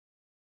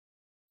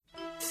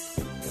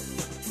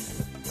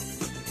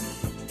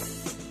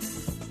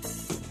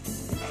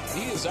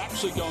is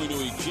actually going to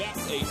eject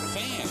a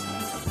fan.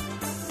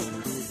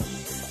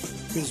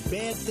 Because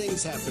bad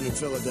things happen in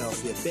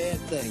Philadelphia. Bad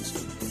things. The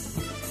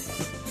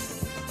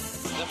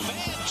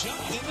fan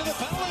jumped into the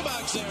penalty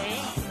box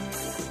area.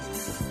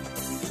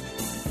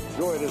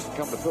 Joy it is to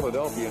come to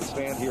Philadelphia and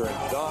stand here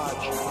and dodge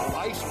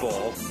ice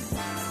balls.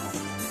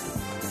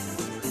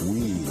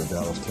 We, the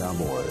Dallas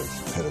Cowboys,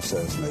 had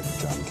assassinated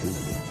John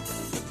Kennedy.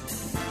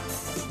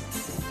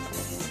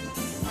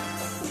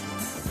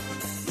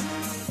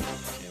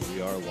 And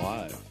we are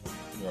live.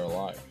 We are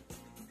live.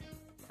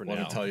 For Let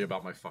now. me tell you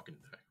about my fucking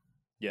day.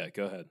 Yeah,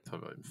 go ahead. Tell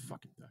me about my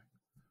fucking day.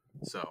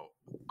 So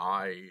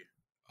I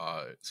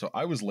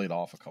was laid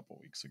off a couple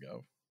weeks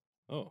ago.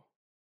 Oh,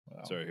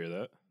 Well, sorry to hear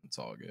that. It's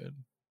all good.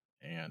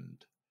 And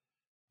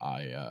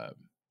I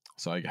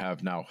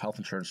have now health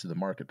insurance through the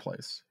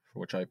marketplace, for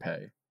which I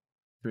pay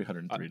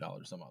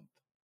 $303 a month.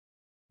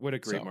 What a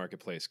great So,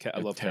 marketplace. I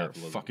love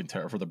capitalism. fucking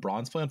terrible. For the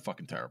bronze plan,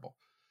 fucking terrible.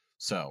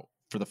 So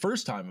for the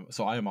first time,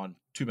 I am on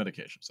two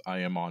medications. I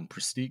am on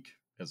Prestique,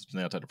 as an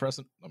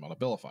antidepressant. I'm on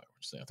Abilify,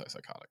 which is an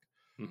antipsychotic.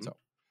 Mhm. So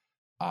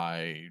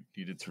I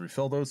needed to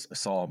refill those. I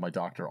saw my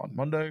doctor on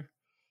Monday.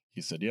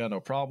 He said, yeah,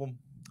 no problem.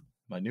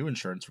 My new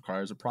insurance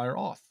requires a prior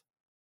auth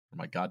for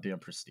my goddamn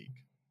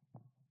Prestique.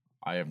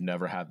 I have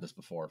never had this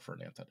before for an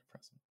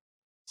antidepressant.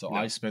 So No.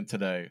 I spent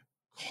today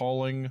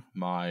calling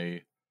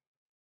my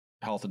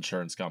health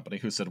insurance company,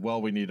 who said,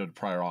 well, we needed a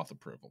prior auth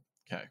approval.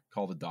 Okay,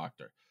 call the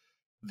doctor.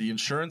 The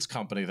insurance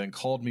company then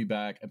called me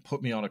back and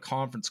put me on a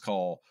conference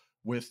call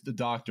with the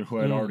doctor who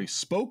I had already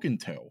spoken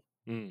to.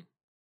 Mm.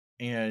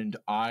 And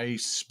I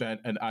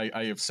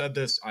have said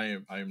this, I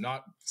am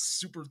not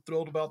super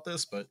thrilled about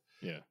this, but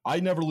Yeah. I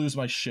never lose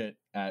my shit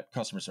at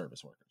customer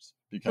service workers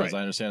because Right.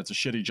 I understand it's a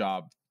shitty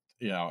job,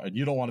 and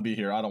you don't want to be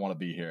here. I don't want to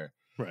be here.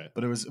 Right.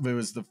 But it was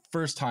the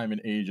first time in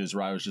ages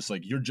where I was just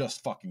like, you're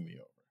just fucking me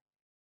over.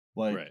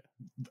 Like, Right.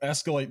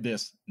 escalate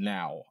this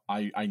now.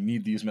 I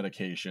need these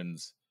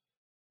medications.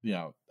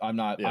 I'm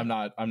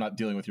not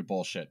dealing with your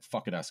bullshit.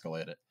 Fucking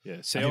escalate it. Yeah.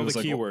 And Say he all the was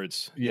like,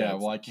 keywords. Yeah,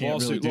 well, I can't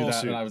really Lawsuit, do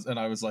lawsuit. that. And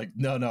I was like,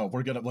 no,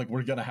 we're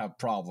gonna have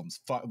problems.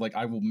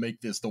 I will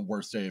make this the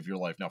worst day of your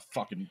life. Now,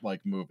 fucking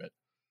move it.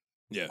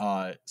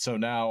 Yeah. So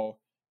now,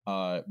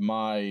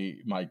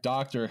 my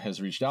doctor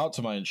has reached out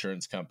to my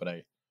insurance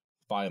company,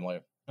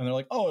 finally, and they're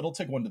like, oh, it'll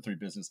take 1 to 3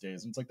 business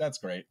days. And it's like, that's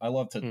great. I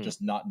love to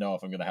just not know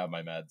if I'm gonna have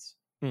my meds.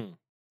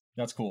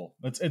 That's cool.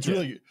 It's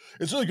really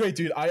great,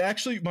 dude.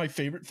 My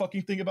favorite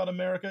fucking thing about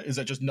America is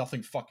that just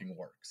nothing fucking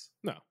works.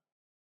 No.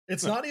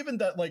 It's not even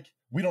that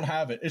we don't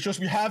have it. It's just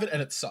we have it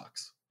and it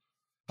sucks.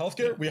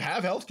 Healthcare, we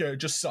have healthcare, it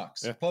just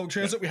sucks. Yeah. Public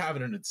transit, we have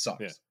it and it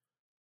sucks.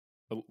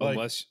 Yeah.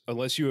 Like-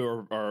 Unless you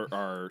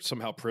are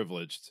somehow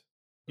privileged,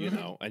 you Mhm.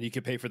 know, and you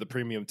can pay for the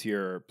premium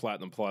tier,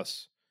 Platinum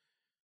Plus.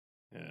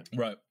 Yeah.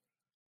 Right.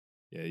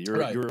 Yeah. You're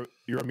Right.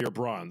 you're a mere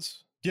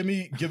bronze. Give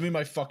me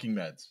my fucking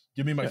meds.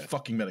 Give me my Yeah.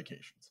 fucking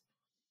medications.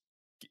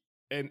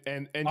 And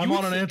I'm you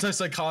on an would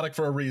antipsychotic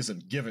for a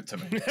reason. Give it to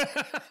me.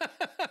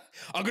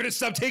 I'm gonna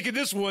stop taking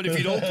this one if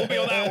you don't put me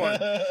on that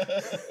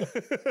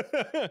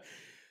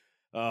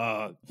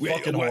one.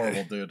 Fucking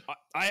horrible, dude.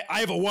 I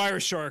have a wire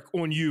shark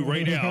on you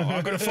right now.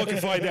 I'm gonna fucking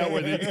find out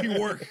where you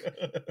work.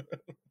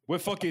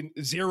 What fucking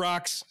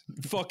Xerox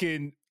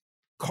fucking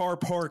car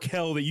park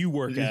hell that you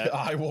work at.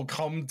 I will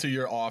come to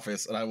your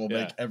office and I will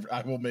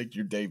make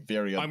your day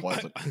very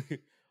unpleasant.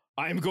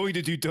 I'm going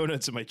to do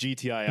donuts in my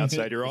GTI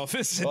outside your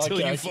office until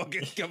Okay. you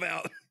fucking come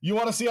out. You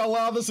want to see how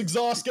loud this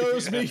exhaust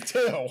goes? Me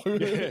too.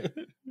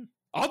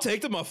 I'll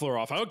take the muffler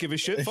off. I don't give a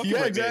shit. Fucking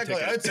Yeah, write me a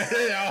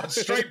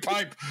exactly.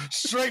 ticket.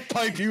 Straight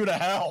pipe you to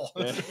hell.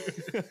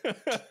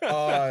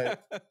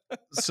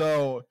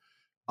 So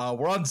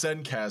we're on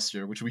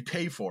Zencaster, which we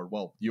pay for.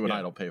 Well, you and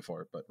I don't pay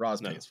for it, but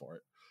Roz pays for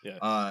it.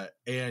 Yeah.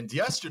 And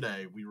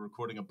yesterday we were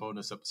recording a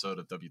bonus episode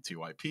of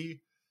WTYP.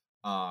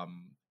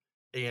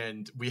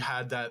 And we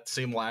had that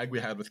same lag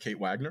we had with Kate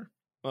Wagner.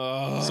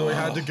 So we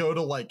had to go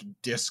to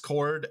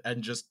Discord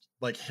and just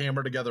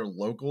hammer together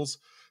locals.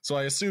 So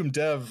I assume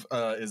Dev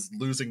is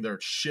losing their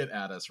shit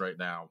at us right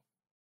now.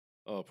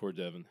 Oh, poor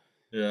Devin.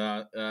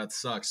 Yeah, that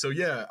sucks. So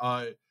yeah,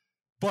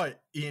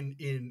 but in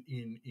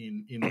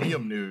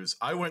Liam news,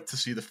 I went to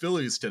see the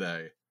Phillies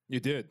today. You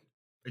did.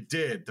 I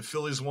did. The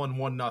Phillies won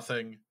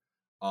 1-0.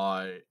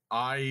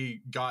 I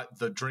got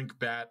the drink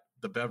bat,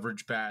 the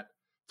beverage bat,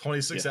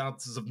 26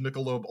 ounces of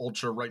Michelob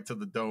Ultra right to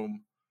the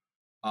dome.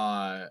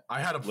 I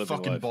had a Living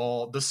fucking life.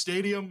 ball. The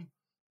stadium,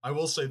 I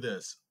will say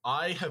this.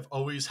 I have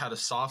always had a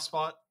soft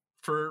spot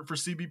for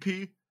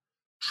CBP.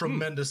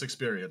 Tremendous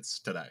experience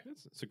today.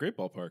 It's a great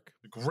ballpark.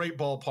 Great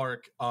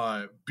ballpark.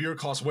 Beer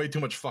costs way too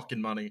much fucking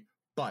money,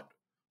 but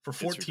for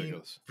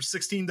ridiculous.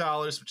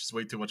 $16, which is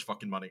way too much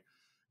fucking money,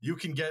 you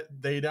can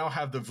they now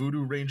have the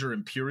Voodoo Ranger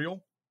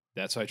Imperial.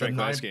 That's how I drank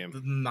last game. The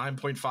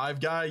 9.5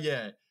 guy,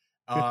 yeah.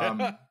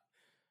 I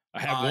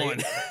have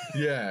one.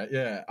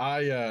 Yeah.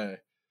 I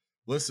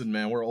listen,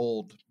 man, we're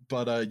old,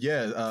 but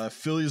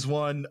Phillies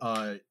won.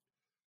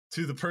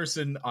 To the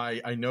person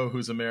I know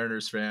who's a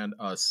Mariners fan,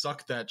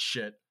 suck that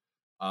shit.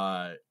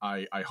 I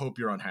hope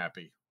you're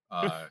unhappy.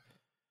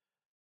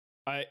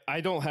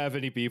 I don't have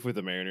any beef with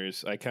the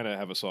Mariners. I kind of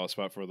have a soft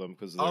spot for them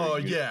because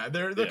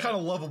they're kind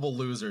of lovable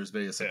losers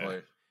basically.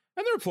 Yeah.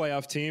 And they're a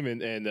playoff team,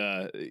 and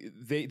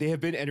they have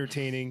been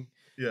entertaining.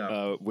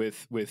 Yeah,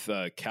 with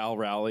Cal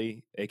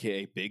Rowley,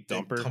 aka Big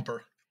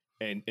Dumper,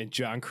 and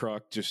John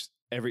Kruk. Just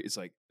it's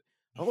like,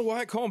 I don't know why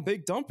I call him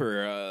Big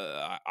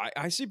Dumper.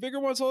 I see bigger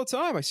ones all the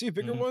time. I see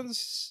bigger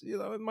ones,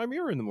 in my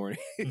mirror in the morning.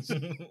 It's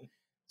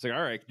like,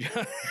 all right,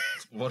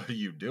 what are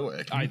you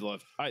doing?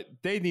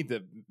 They need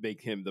to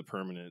make him the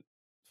permanent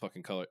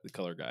fucking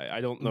color guy.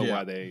 I don't know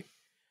why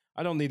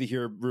I don't need to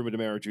hear Ruben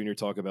Amaro Jr.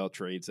 talk about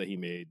trades that he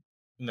made.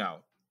 No.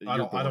 I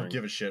don't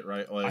give a shit,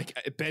 right?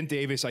 Like Ben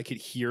Davis, I could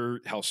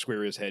hear how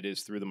square his head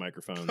is through the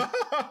microphone.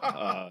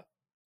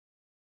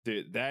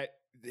 Dude, that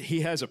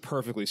he has a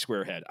perfectly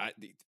square head.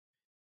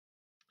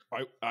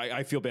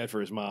 I feel bad for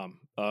his mom.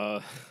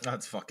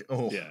 That's fucking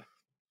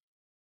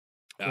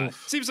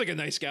seems like a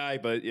nice guy,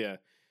 but yeah.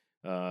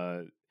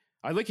 I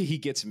like he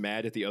gets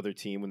mad at the other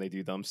team when they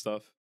do dumb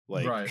stuff.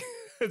 Like, right.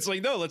 It's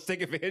like, no, let's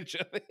take advantage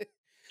of it.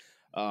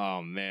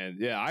 Oh man,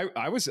 yeah.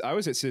 I was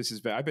at Citizens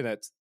Bank. I've been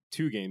at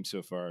 2 games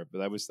so far,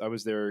 but I was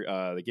there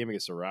the game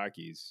against the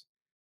Rockies.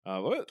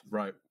 What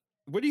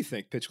do you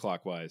think pitch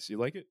clock wise? You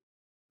like it?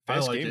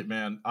 Fast I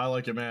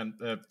like it, man.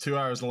 2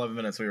 hours and 11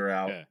 minutes we were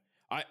out.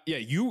 Yeah.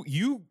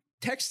 You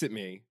texted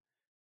me.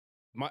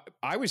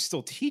 I was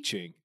still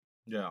teaching.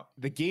 Yeah.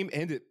 The game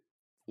ended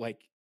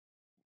like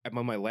at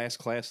my last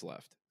class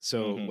left.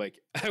 So like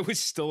I was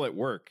still at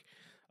work.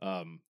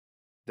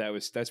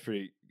 That's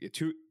pretty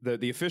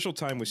the official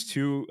time was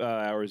 2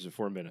 hours and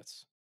 4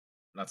 minutes.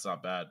 That's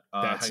not bad.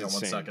 That's hang on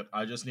insane. 1 second.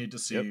 I just need to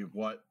see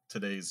what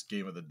today's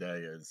game of the day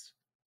is.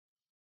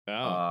 Oh.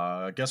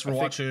 I guess we're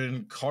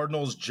watching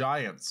Cardinals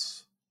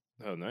Giants.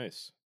 Oh,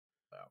 nice.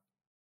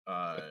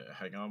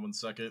 Hang on 1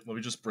 second. Let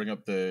me just bring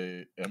up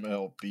the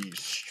MLB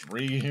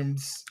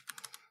streams.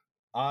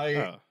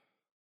 I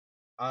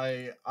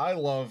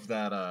love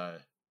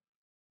that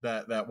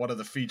that one of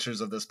the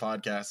features of this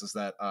podcast is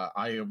that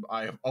I am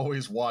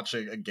always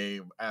watching a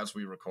game as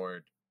we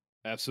record.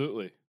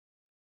 Absolutely.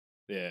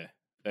 Yeah.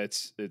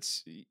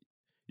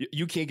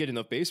 You can't get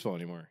enough baseball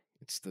anymore.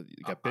 You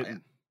got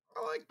bitten.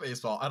 I like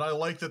baseball, and I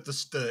like that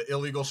the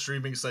illegal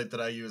streaming site that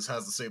I use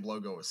has the same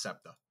logo as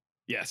SEPTA.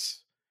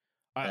 Yes.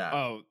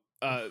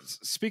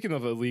 Speaking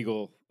of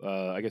illegal,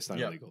 I guess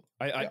not illegal.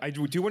 I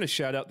do want to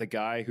shout out the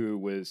guy who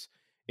was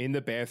in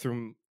the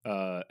bathroom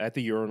at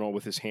the urinal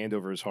with his hand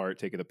over his heart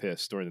taking a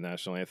piss during the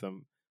national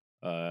anthem.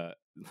 The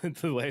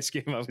last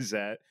game I was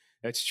at.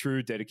 That's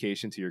true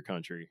dedication to your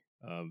country.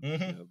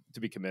 To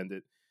be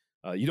commended.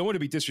 You don't want to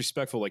be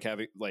disrespectful,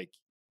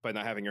 by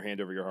not having your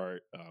hand over your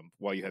heart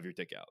while you have your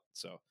dick out.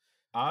 So,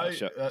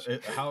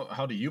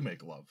 how do you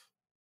make love?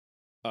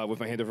 With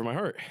my hand over my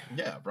heart.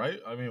 Yeah, right.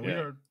 I mean, we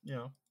are,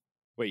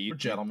 we're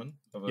gentlemen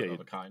of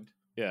a kind.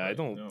 Yeah, right?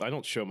 I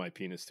don't show my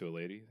penis to a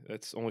lady.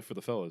 That's only for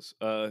the fellas.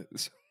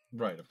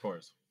 Right, of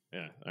course.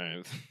 Yeah. All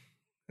right.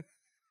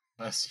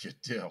 Yes, you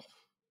do.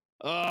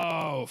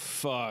 Oh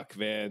fuck,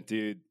 man,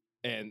 dude.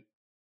 And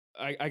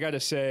I gotta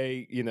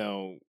say,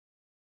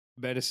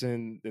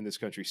 medicine in this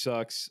country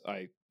sucks.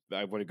 I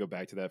want to go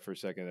back to that for a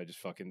second. I just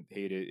fucking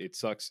hate it. It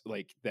sucks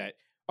like that.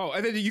 Oh,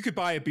 and then you could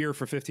buy a beer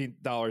for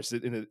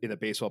 $15 in a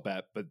baseball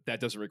bat, but that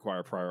doesn't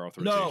require prior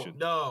authorization.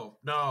 No.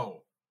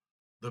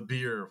 The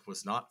beer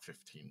was not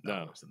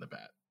 $15 in the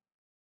bat.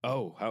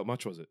 Oh, how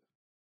much was it?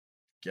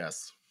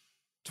 Guess.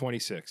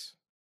 26.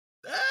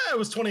 It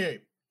was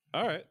 28.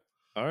 All right.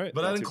 But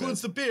that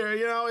includes the beer.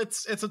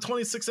 It's a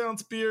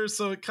 26-ounce beer,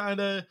 so it kind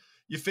of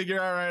you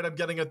figure, all right, I'm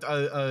getting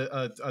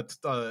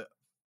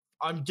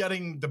I'm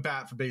getting the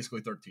bat for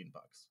basically $13.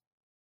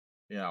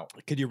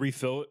 Could you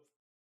refill it?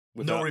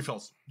 No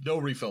refills.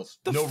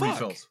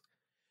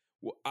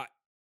 Well,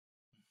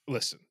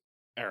 listen,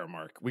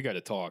 Aramark, we got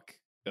to talk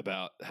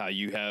about how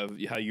you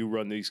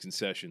run these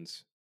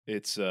concessions.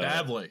 It's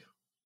badly.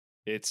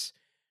 It's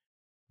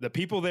the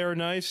people there are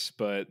nice,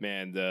 but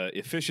man, the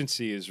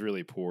efficiency is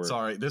really poor.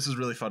 Sorry, this is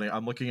really funny.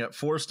 I'm looking at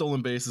 4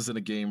 stolen bases in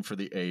a game for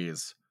the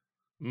A's.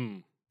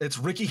 It's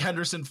Ricky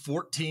Henderson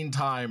 14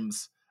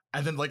 times,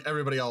 and then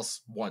everybody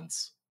else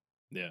once.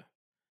 Yeah.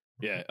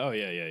 Oh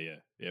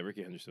yeah.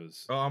 Ricky Henderson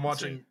was. Oh, I'm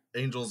watching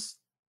Angels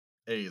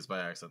A's by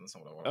accident. That's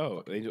not what I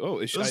want.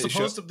 This is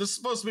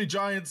supposed to be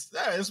Giants.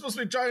 Yeah, it's supposed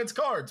to be Giants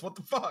cards. What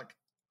the fuck?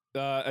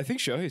 I think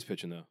Shohei's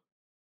pitching though.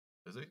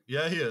 Is he?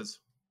 Yeah, he is.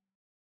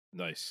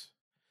 Nice.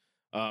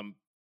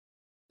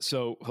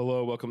 So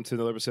hello, welcome to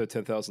another episode of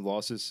 10,000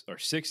 Losses, our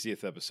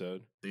 60th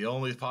episode. The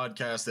only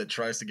podcast that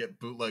tries to get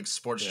bootleg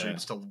sports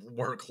streams to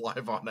work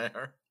live on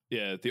air.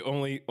 Yeah, the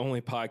only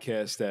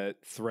podcast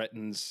that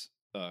threatens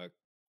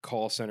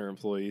call center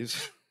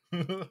employees.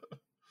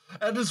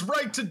 And is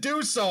right to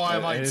do so, I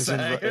might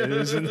say. It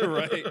is in the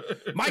right.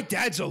 My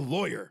dad's a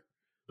lawyer.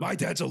 My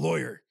dad is a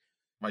lawyer.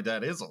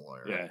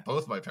 Yeah.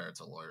 Both my parents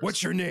are lawyers.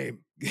 What's your name?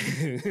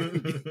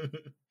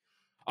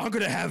 I'm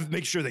gonna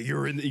make sure that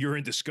you're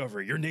in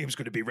discovery. Your name's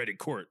gonna be read in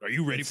court. Are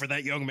you ready for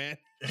that, young man?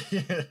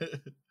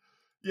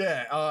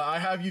 Yeah. I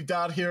have you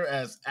down here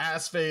as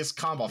ass face,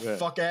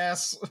 fuck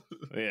ass.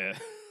 Yeah.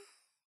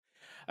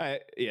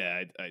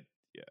 Yeah.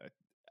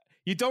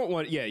 You don't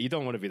want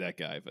to be that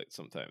guy, but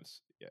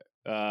sometimes,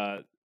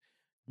 yeah.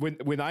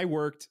 When I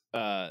worked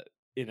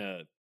in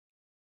a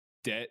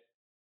debt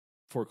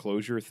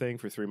foreclosure thing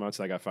for 3 months,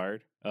 and I got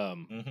fired.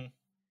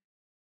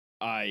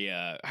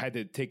 I had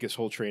to take this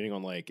whole training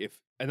on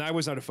and I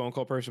was not a phone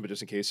call person, but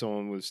just in case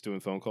someone was doing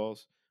phone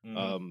calls,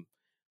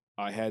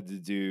 I had to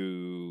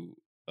do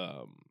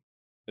a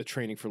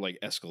training for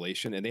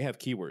escalation, and they have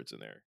keywords in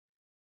there.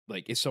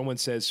 Like if someone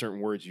says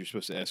certain words, you're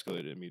supposed to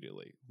escalate it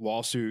immediately.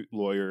 Lawsuit,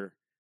 lawyer,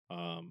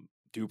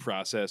 due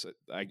process.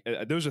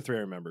 Those are 3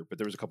 I remember, but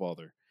there was a couple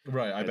other.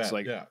 Right, I bet.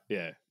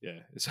 Yeah.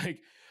 It's like,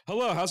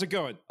 hello, how's it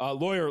going?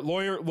 Lawyer,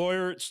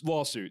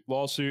 lawsuit,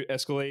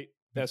 escalate.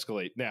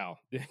 Now.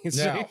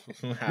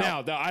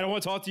 Now, I don't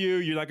want to talk to you.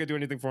 You're not going to do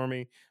anything for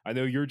me. I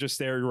know you're just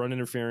there to run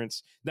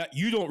interference. Now,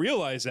 you don't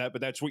realize that,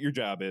 but that's what your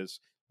job is.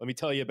 Let me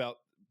tell you about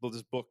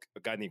this book a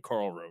guy named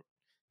Carl wrote.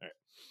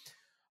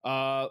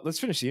 All right. Let's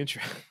finish the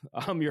intro.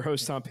 I'm your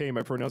host, Tom Payne.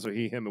 My pronouns are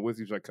he, him, and with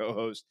you is my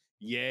co-host,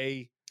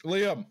 Yay.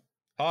 Liam.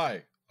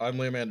 Hi, I'm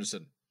Liam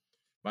Anderson.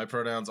 My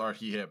pronouns are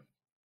he, him.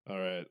 All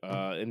right.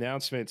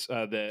 Announcements.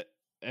 The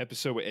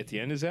episode with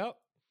Etienne is out.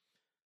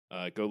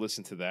 Go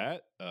listen to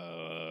that.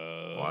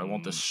 I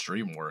want the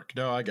stream work.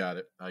 No, I got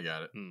it.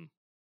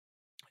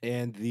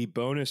 And the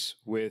bonus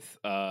with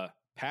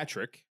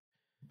Patrick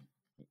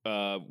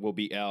will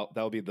be out.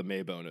 That'll be the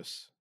May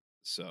bonus.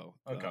 So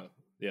okay,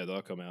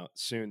 that'll come out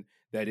soon.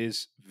 That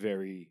is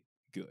very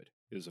good.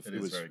 It was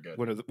very good.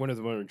 One of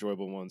the more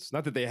enjoyable ones.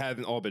 Not that they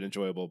haven't all been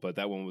enjoyable, but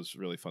that one was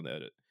really fun to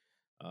edit.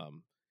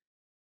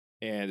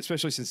 And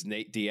especially since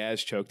Nate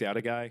Diaz choked out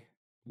a guy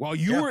while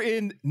you were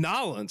in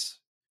Nolans.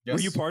 Yes.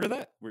 Were you part of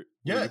that? Were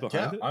you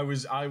behind it? I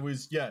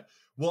was. Yeah.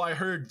 Well, I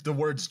heard the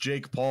words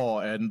Jake Paul,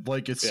 and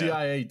like a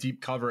CIA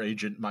deep cover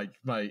agent, my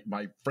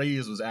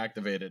phrase was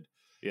activated.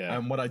 Yeah.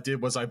 And what I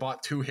did was I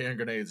bought 2 hand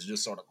grenades and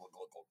just sort of.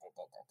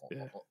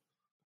 Yeah.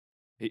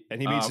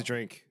 And he needs a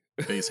drink.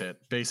 Base hit.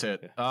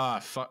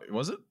 Fuck.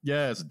 Was it?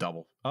 Yeah, it's a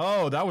double.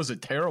 Oh, that was a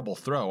terrible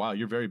throw. Wow,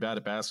 you're very bad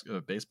at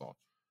baseball.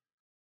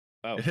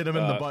 Oh, it hit him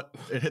in the butt.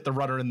 It hit the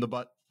runner in the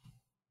butt.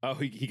 Oh,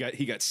 he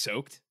got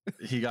soaked.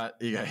 He got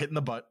hit in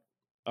the butt.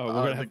 Oh,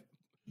 we're gonna have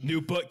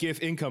new butt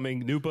gif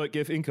incoming.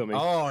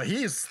 Oh,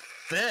 he's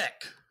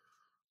thick.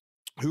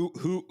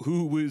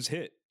 Who was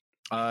hit?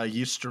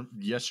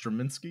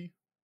 Yastrzemski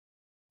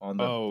on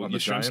the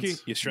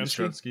Giants.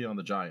 Yastrzemski on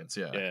the Giants.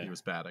 Yeah, he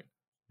was batting.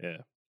 Yeah,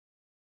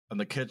 and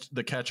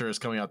the catcher is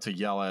coming out to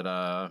yell at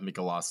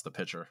Mikolas, the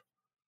pitcher.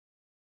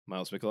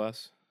 Miles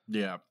Mikolas.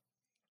 Yeah,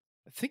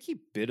 I think he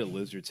bit a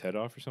lizard's head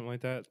off or something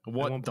like that.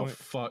 What the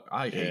fuck?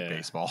 I hate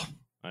baseball.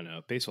 I know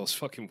baseball's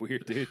fucking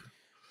weird, dude.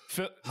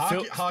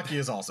 Hockey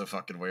is also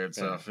fucking weird.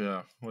 So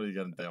yeah, what are you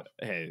gonna do?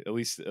 Hey, at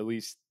least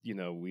we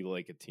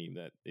like a team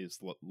that is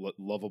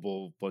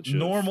lovable bunch of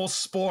normal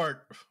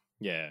sport.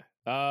 Yeah.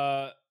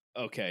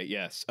 Okay.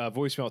 Yes.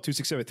 Voicemail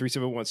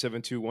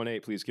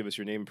 267-371-7218. Please give us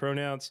your name and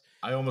pronouns.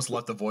 I almost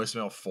left the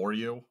voicemail for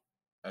you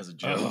as a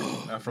joke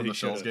from the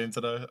Phil's game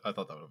today. I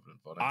thought that would have been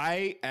funny.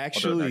 I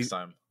actually. I'll do it next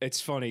time.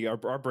 It's funny.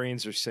 Our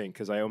brains are synced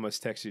because I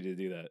almost texted you to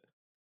do that.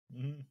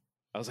 Mm-hmm.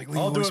 I was like,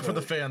 I'll do it for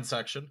the fan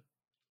section.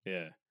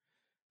 Yeah.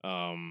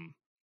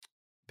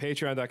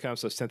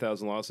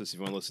 Patreon.com/10,000 losses if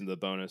you want to listen to the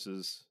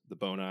bonuses, the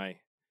bonito.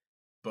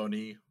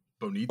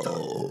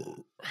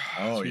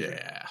 Oh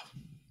yeah.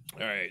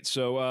 All right.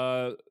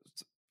 So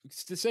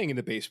staying in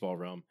the baseball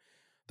realm,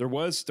 there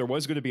was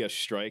going to be a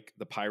strike,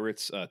 the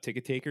Pirates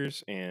ticket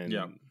takers and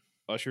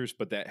ushers,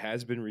 but that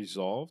has been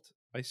resolved.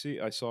 I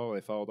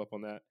followed up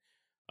on that.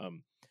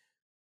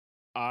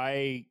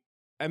 I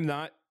am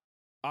not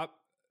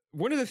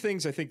one of the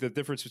things I think the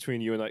difference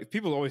between you and I,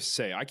 people always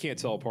say, I can't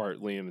tell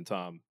apart Liam and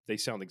Tom. They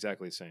sound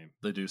exactly the same.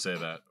 They do say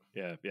that.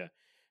 Yeah.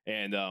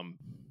 And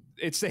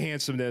it's the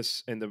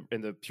handsomeness and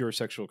the pure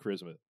sexual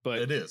charisma.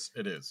 But it is.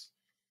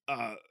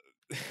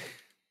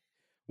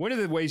 One of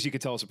the ways you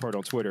could tell us apart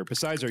on Twitter,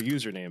 besides our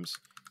usernames,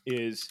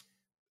 is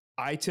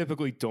I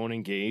typically don't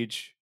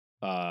engage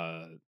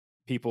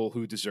people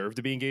who deserve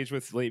to be engaged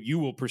with. You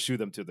will pursue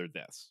them to their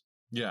deaths.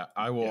 Yeah,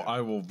 I will. Yeah. I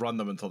will run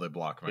them until they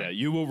block me. Yeah,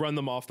 you will run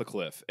them off the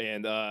cliff.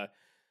 And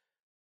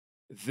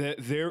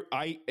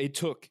it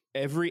took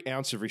every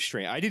ounce of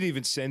restraint. I didn't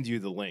even send you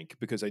the link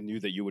because I knew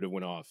that you would have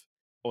went off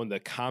on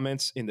the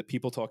comments in the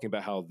people talking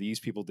about how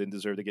these people didn't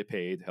deserve to get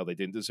paid, how they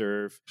didn't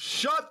deserve.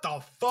 Shut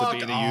the fuck to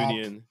be in the up.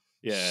 Union.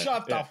 Yeah.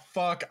 Shut the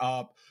fuck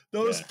up.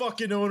 Those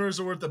fucking owners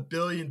are worth $1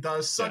 billion.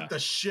 Suck the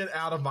shit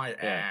out of my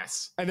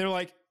ass. And they're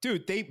like,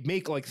 dude, they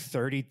make like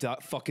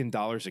 $30 fucking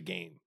dollars a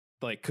game.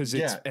 Like, because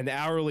it's an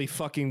hourly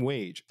fucking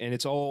wage, and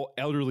it's all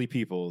elderly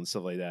people and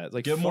stuff like that.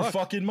 Like, give more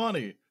fucking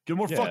money. Give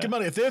more fucking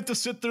money. If they have to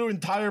sit through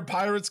entire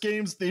Pirates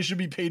games, they should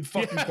be paid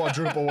fucking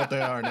quadruple what they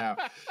are now.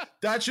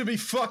 That should be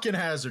fucking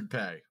hazard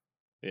pay.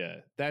 Yeah,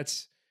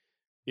 that's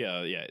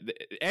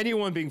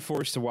anyone being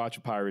forced to watch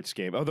a Pirates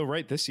game.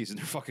 Although, this season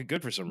they're fucking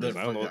good for some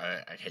reason. I don't know.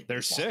 I hate they're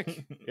baseball.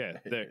 sick. Yeah,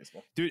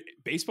 dude.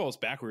 Baseball is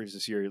backwards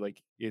this year.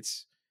 Like,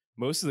 it's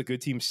most of the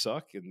good teams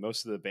suck, and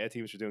most of the bad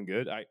teams are doing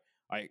good.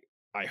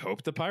 I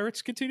hope the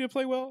Pirates continue to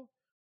play well.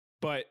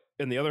 But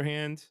on the other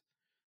hand,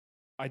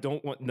 I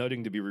don't want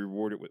Nutting to be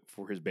rewarded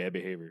for his bad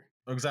behavior.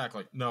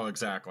 Exactly. No,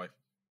 exactly.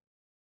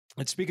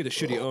 And speaking of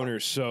shitty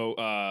owners,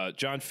 so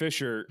John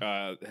Fisher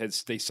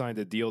they signed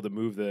a deal to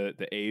move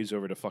the A's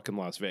over to fucking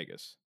Las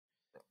Vegas.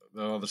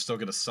 Oh, they're still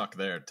gonna suck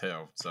there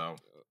too. So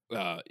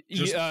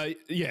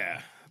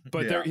yeah,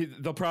 but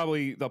they'll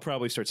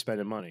probably start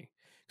spending money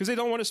because they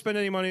don't want to spend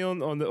any money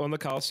on the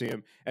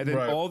Coliseum, and then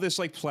all this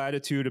like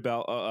platitude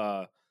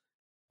about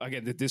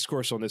again the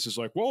discourse on this is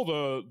like,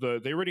 well,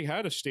 they already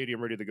had a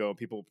stadium ready to go, and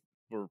people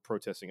were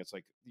protesting. It's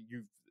like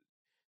you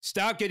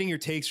stop getting your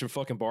takes from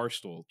fucking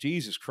Barstool.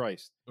 Jesus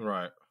Christ,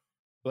 right?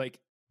 Like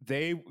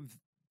the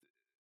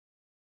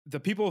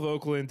people of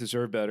Oakland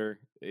deserve better.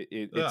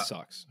 It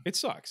sucks. It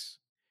sucks.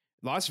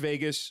 Las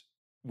Vegas,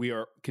 we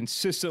are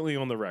consistently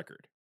on the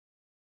record.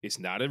 It's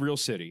not a real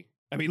city.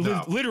 I mean,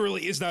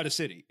 literally, it's not a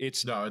city.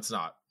 It's not.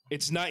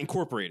 It's not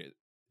incorporated.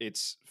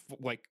 It's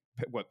like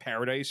what,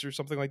 Paradise or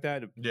something like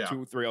that. Yeah.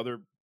 2 or 3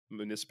 other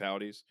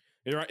municipalities.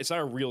 It's not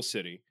a real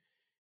city.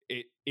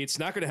 It's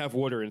not going to have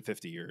water in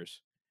 50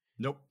 years.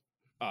 Nope.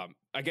 I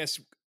guess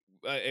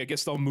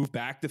they'll move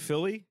back to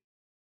Philly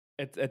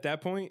at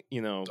that point.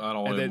 You know, I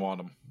don't even want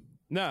them.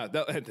 No,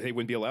 they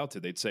wouldn't be allowed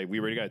to. They'd say, we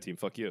already got a team.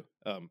 Fuck you.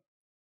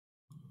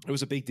 It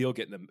was a big deal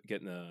getting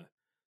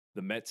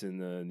the Mets in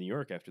New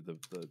York after the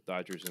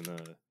Dodgers and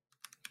the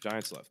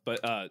Giants left.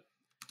 But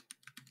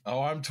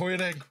I'm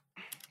tweeting.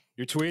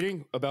 You're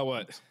tweeting about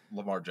what?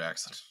 Lamar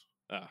Jackson.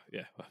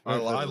 Yeah.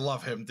 I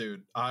love him,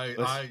 dude.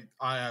 I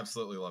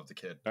absolutely love the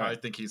kid. Right. I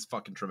think he's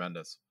fucking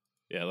tremendous.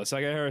 Yeah, let's not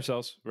get ahead of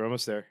ourselves. We're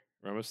almost there.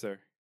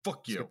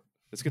 Fuck you.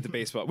 Let's get to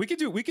baseball. We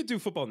could do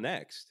football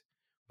next,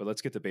 but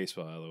let's get to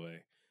baseball out of the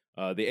way.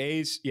 The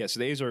A's, so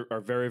the A's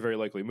are very, very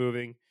likely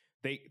moving.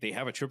 They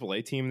have a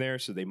AAA team there,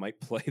 so they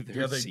might play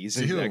their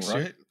season next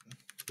year.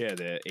 Yeah,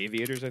 the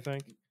Aviators, I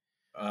think.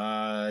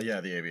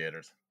 The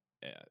Aviators.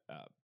 Yeah.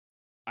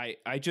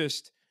 I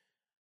just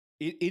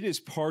it is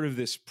part of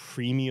this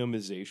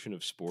premiumization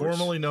of sports,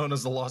 formerly known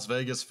as the Las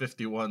Vegas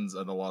 51s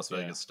and the Las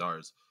Vegas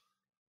Stars.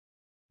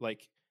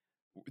 Like,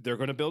 they're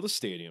going to build a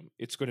stadium.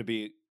 It's going to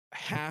be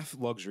half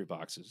luxury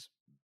boxes,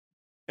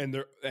 and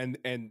they're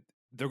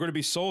going to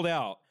be sold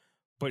out.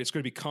 But it's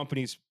going to be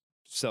companies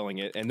selling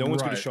it, and no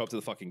one's going to show up to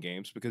the fucking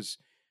games because,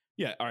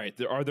 all right,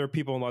 there are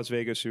people in Las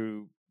Vegas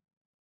who,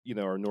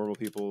 are normal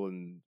people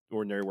and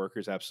ordinary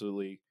workers.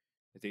 Absolutely,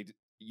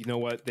 you know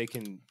what, they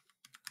can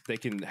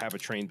have a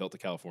train built to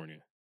California.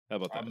 How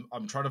about that?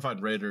 I'm trying to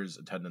find Raiders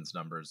attendance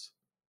numbers.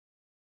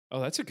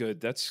 Oh, I mean, strong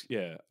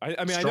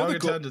I know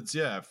attendance.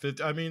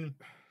 50, I mean,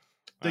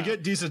 they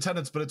get decent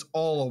attendance, but it's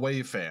all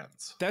away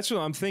fans. That's what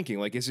I'm thinking.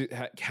 Like, is it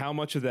how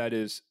much of that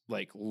is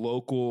like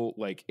local,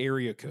 like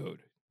area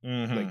code?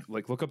 Mm-hmm.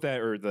 Like look up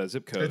that or the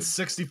zip code. It's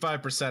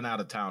 65% out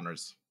of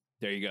towners.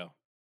 There you go.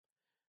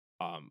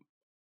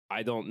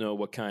 I don't know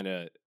what kind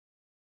of.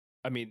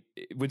 I mean,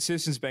 when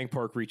Citizens Bank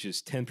Park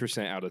reaches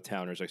 10% out of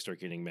towners, I start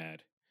getting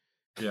mad.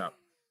 Yeah.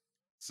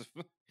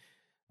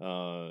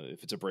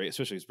 If it's a Braves,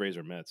 especially if it's Braves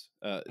or Mets.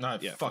 I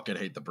fucking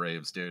hate the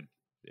Braves, dude.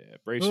 Yeah,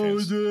 Braves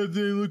fans. They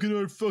look at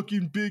our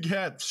fucking big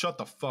hat. Shut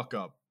the fuck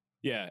up.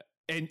 Yeah,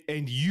 and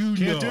you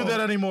can't do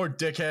that anymore,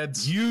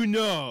 dickheads. You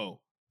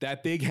know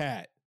that big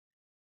hat.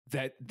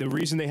 That the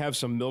reason they have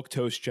some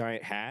milquetoast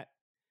giant hat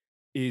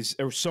is,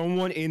 or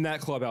someone in that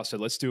clubhouse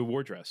said, "Let's do a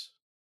war dress,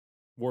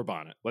 war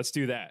bonnet. Let's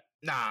do that."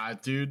 Nah,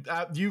 dude.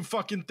 You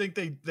fucking think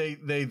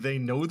they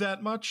know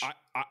that much?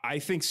 I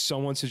think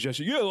someone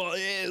suggested,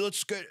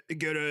 let's get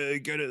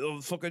a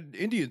fucking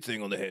Indian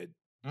thing on the head.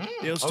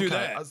 Let's do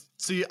that.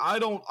 See, I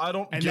don't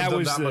and give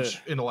them that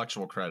much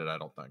intellectual credit. I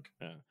don't think.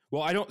 Yeah.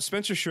 Well, I don't.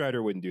 Spencer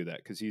Strider wouldn't do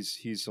that because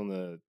he's on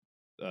the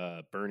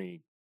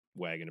Bernie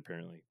wagon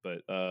apparently.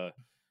 But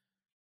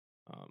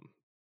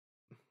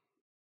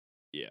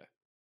yeah,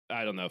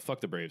 I don't know.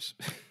 Fuck the Braves.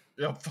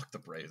 Yeah, fuck the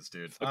Braves,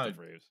 dude. Fuck the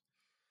Braves.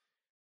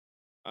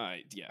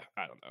 I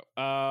don't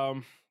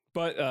know.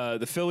 But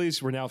the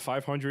Phillies were now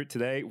 500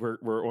 today.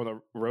 We're on a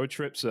road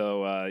trip,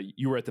 so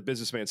you were at the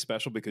Businessman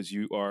Special because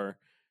you are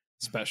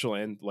special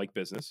and like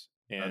business.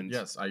 And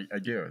yes, I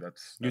do.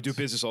 That's you do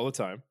business all the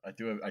time. I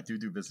do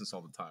business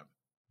all the time.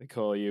 They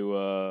call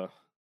you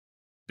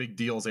Big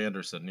Deals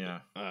Anderson. Yeah.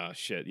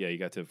 Shit. Yeah, you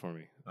got to for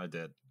me. I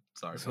did.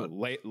 Sorry. So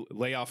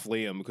lay off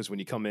Liam because when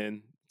you come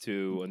in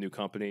to a new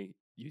company,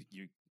 you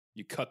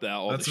cut that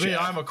all. That's the me.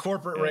 shaft. I'm a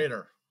corporate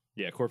raider.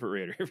 Yeah, corporate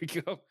raider. Here we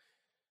go.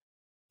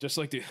 Just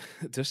like the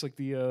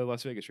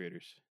Las Vegas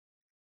Raiders.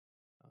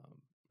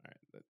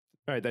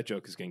 All right, that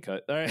joke is getting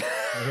cut. All right,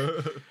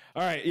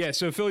 all right, yeah.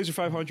 So Phillies are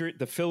 500.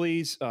 The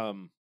Phillies,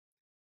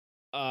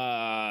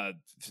 I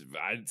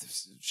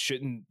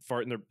shouldn't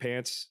fart in their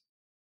pants.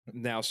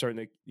 Now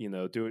starting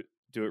to do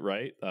it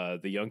right.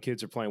 The young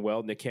kids are playing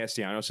well. Nick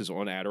Castellanos is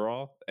on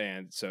Adderall,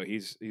 and so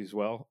he's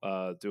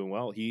doing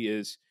well. He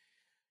is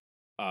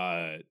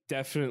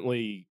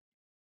definitely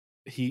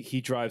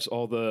he drives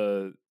all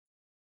the.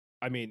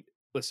 I mean,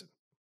 listen,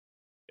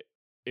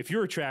 if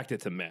you're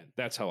attracted to men,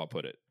 that's how I'll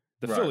put it.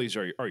 The Phillies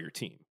are your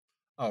team.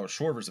 Oh,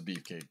 Schwarber's a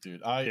beefcake,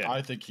 dude.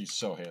 I think he's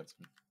so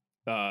handsome.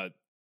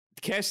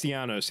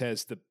 Castellanos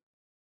has the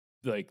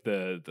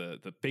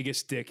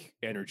biggest dick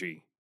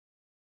energy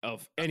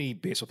of any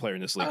baseball player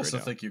in this league. I also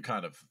right now. think you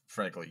kind of,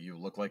 frankly, you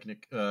look like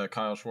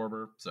Kyle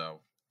Schwarber.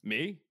 So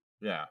me,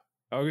 yeah.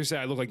 I was gonna say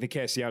I look like Nick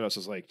Castellanos. I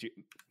was like,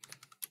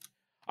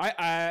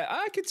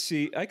 I could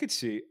see. I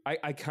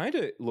kind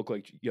of look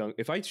like young.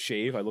 If I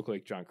shave, I look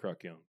like John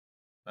Kruk young.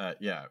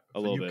 Yeah,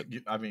 a little bit.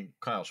 I mean,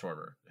 Kyle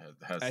Schwarber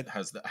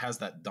has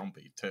that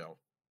dumpy too.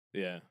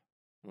 Yeah,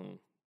 well,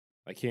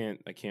 I can't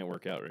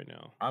work out right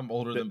now. I'm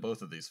older than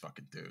both of these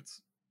fucking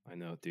dudes. I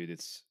know, dude.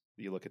 It's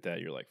you look at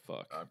that, you're like,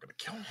 fuck. I'm gonna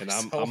kill And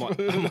myself.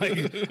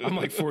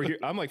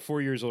 I'm like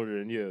 4 years older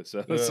than you,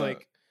 so it's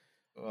like,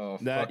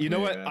 you know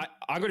what?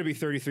 I'm gonna be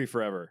 33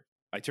 forever.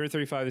 I turned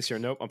 35 this year.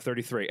 Nope, I'm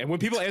 33. And when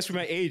people ask me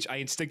my age, I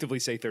instinctively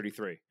say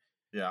 33.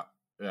 Yeah.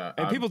 Yeah.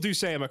 And people do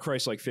say I'm a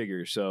Christ-like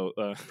figure. So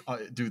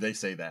do they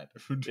say that?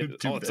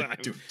 All the time.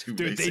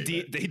 Dude,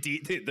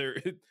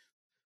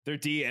 they're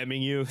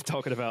DMing you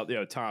talking about,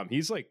 Tom.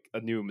 He's like a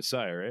new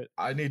Messiah, right?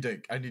 I need to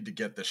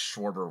get the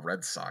Schwarber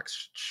Red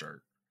Sox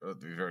shirt. That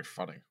would be very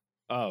funny.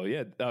 Oh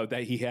yeah. Oh,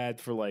 that he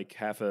had for like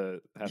half a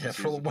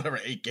for whatever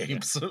 8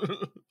 games.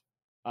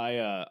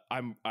 Yeah.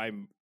 I'm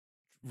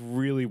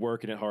really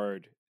working it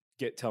hard.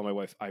 Tell my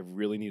wife I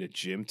really need a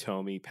Jim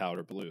Thome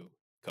powder blue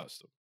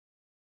custom.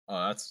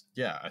 I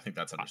think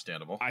that's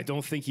understandable. I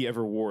don't think he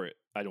ever wore it.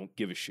 I don't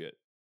give a shit.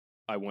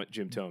 I want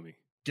Jim Thome.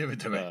 Give it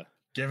to me.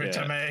 Give it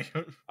to me.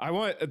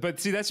 But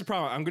see, that's the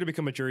problem. I'm going to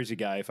become a Jersey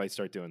guy if I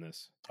start doing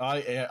this.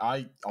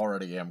 I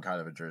already am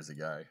kind of a Jersey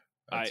guy.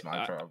 That's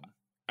my problem.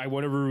 I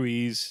want a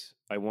Ruiz.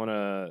 I want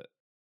a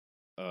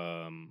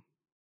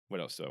what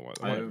else do I want?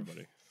 I want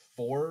everybody.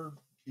 4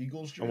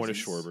 Eagles jerseys. I want a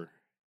Schwarber.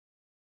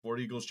 4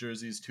 Eagles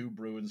jerseys, 2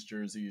 Bruins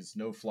jerseys,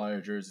 no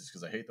Flyer jerseys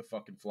because I hate the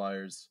fucking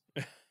Flyers.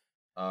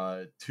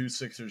 2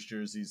 Sixers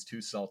jerseys, 2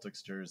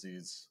 Celtics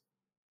jerseys.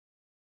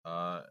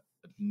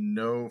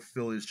 No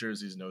Phillies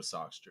jerseys, no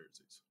Sox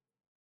jerseys.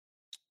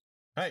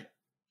 Hey,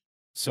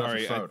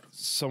 sorry,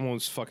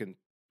 someone's fucking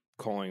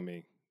calling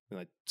me.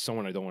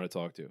 Someone I don't want to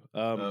talk to.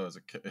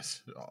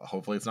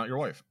 Hopefully it's not your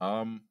wife.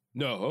 No.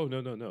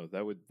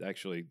 That would have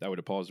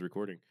paused the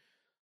recording.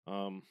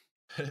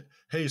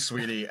 Hey,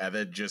 sweetie, and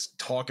then just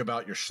talk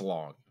about your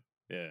schlong.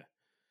 Yeah.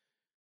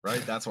 Right?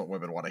 That's what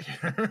women want to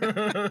hear.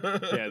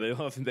 Yeah, they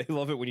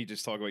love it when you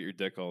just talk about your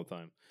dick all the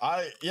time.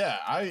 I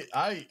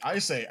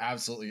say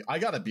absolutely. I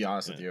gotta be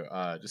honest with you.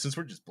 Just since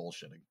we're just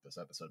bullshitting this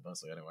episode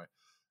mostly anyway.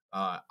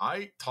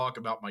 I talk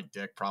about my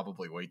dick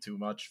probably way too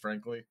much,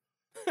 frankly.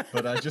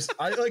 But I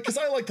like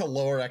to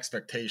lower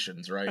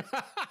expectations, right?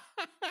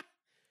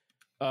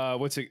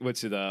 What's it?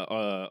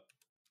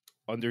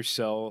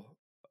 Undersell.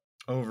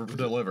 Over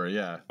deliver,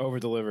 yeah. Over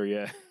deliver,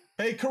 yeah.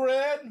 Hey,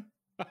 Corinne,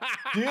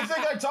 do you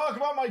think I talk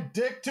about my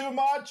dick too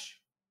much?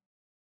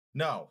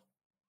 No.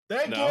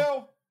 Thank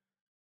you.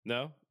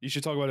 No, you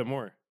should talk about it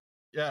more.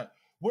 Yeah,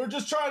 we're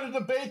just trying to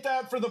debate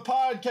that for the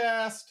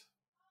podcast.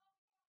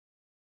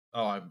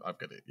 Oh, I'm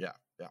gonna, yeah.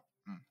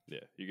 Yeah,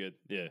 you good?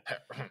 Yeah.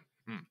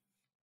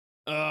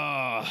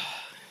 I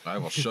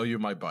will show you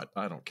my butt.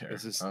 I don't care.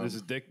 This is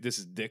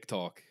dick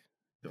talk.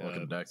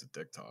 Welcome back to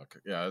Dick Talk.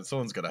 Yeah,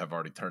 someone's gonna have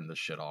already turned this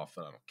shit off,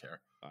 and I don't care.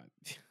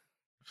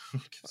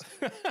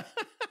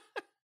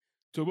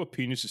 Talk about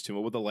penises too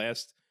much. With the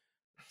last,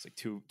 it's like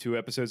two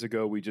episodes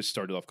ago, we just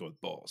started off going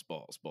balls.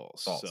 Yeah.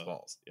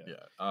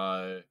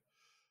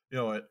 You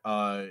know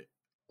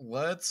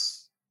what?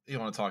 You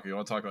want to talk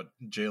about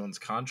Jalen's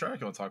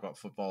contract? You want to talk about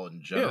football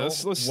in general? Yeah,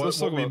 let's what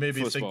talk we about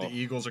maybe football. think the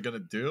Eagles are gonna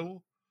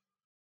do.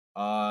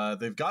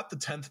 They've got the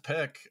 10th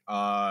pick.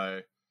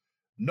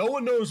 No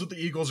one knows what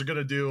the Eagles are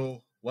gonna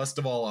do. Least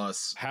of all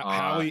us.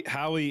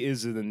 Howie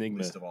is an enigma.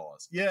 Least of all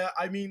us. Yeah,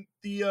 I mean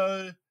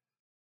the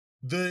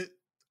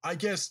I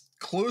guess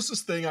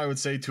closest thing I would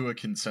say to a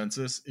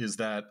consensus is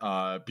that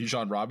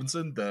Bijan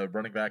Robinson, the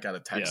running back out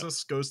of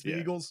Texas, goes to the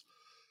Eagles.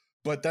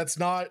 But that's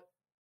not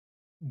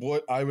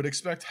what I would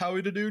expect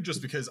Howie to do,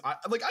 just because I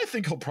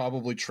think he'll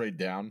probably trade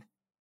down.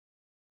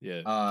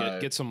 Yeah,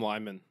 get some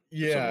linemen.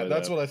 Yeah,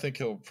 that's what I think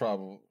he'll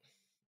probably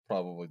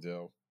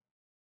do.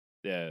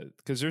 Yeah,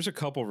 because there's a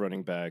couple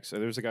running backs.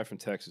 There's a guy from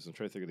Texas. I'm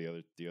trying to think of the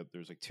other.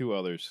 There's like 2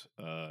 others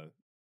that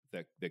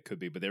could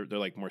be, but they're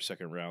like more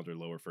second round or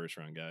lower first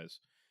round guys.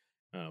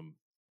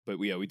 But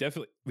we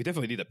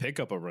definitely need to pick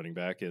up a running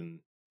back,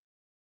 and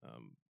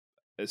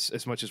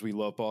as much as we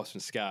love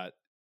Boston Scott,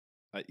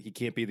 he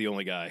can't be the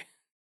only guy.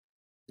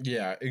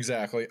 Yeah,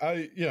 exactly.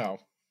 I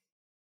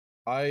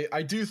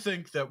do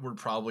think that we're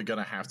probably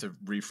gonna have to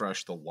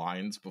refresh the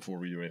lines before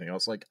we do anything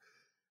else. Like,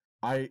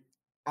 I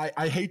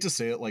hate to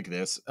say it like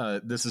this.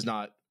 This is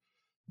not.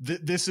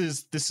 This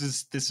is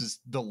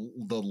the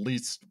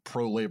least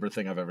pro labor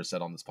thing I've ever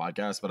said on this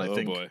podcast. But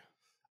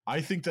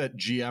I think that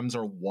GMs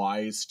are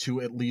wise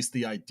to at least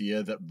the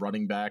idea that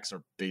running backs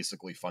are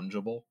basically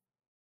fungible.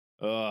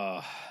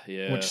 Yeah,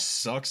 which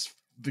sucks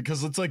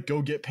because it's like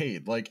go get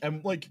paid.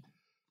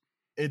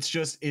 It's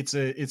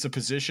a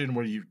position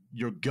where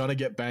you're gonna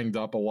get banged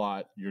up a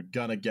lot. You're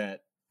gonna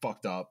get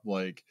fucked up.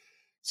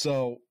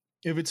 So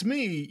if it's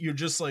me, you're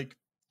just like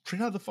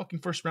trade out of the fucking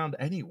first round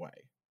anyway.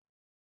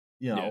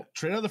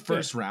 trade out of the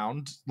first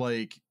round,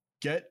 like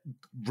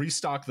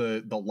restock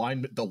the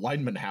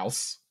lineman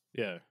house.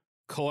 Yeah.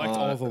 Collect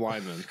all the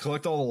linemen.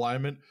 Collect all the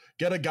linemen.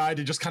 Get a guy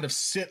to just kind of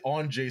sit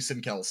on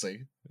Jason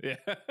Kelsey. Yeah.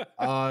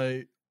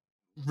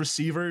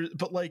 Receiver,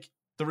 but like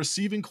the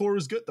receiving core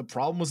is good. The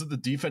problem was that the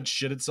defense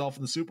shit itself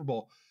in the Super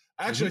Bowl.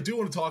 Actually, I do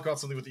want to talk about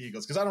something with the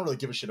Eagles because I don't really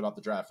give a shit about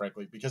the draft,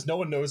 frankly, because no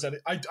one knows that.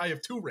 I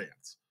have 2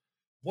 rants.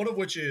 One of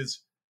which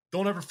is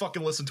don't ever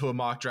fucking listen to a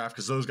mock draft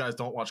because those guys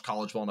don't watch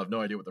college ball and have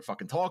no idea what they're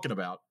fucking talking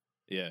about.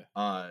 Yeah.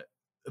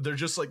 They're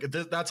just like,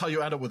 that's how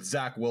you end up with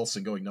Zach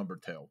Wilson going number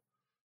 2,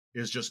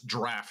 is just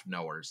draft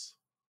knowers.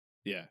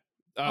 Yeah.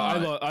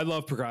 I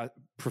love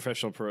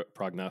professional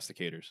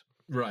prognosticators.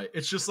 Right.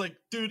 It's just like,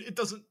 dude, it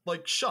doesn't,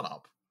 like, shut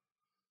up.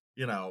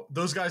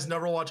 Those guys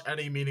never watch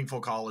any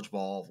meaningful college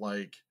ball.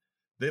 Like,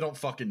 they don't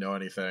fucking know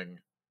anything.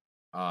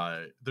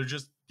 They're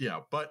just,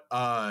 but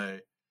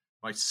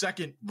my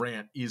second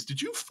rant is,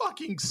 did you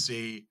fucking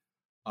see,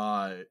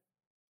 I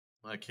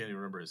can't even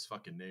remember his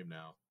fucking name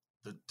now.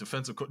 The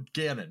defensive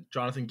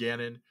Jonathan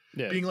Gannon,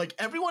 being like,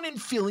 everyone in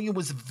Philly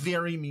was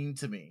very mean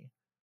to me.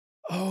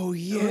 Oh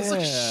yeah. It's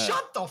like,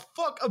 shut the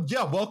fuck up.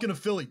 Yeah, welcome to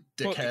Philly,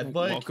 dickhead.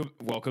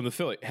 Welcome to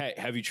Philly. Hey,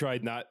 have you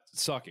tried not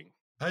sucking?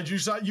 Had you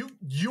saw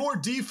your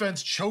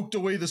defense choked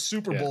away the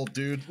Super Bowl,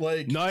 dude?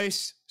 Like,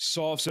 nice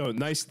soft zone.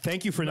 Nice.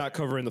 Thank you for not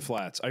covering the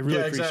flats. I really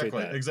appreciate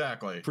that.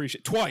 Exactly.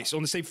 Appreciate twice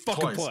on the same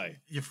fucking play.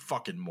 You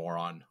fucking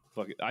moron.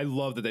 Fuck it. I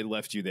love that they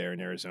left you there in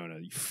Arizona.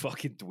 You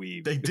fucking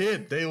dweeb. They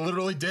did. They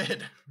literally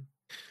did.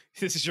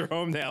 This is your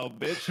home now,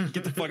 bitch.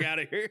 Get the fuck out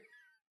of here.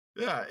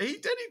 Yeah, he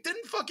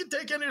didn't fucking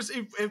take any.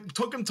 It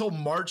took him till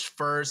March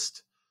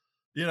 1st.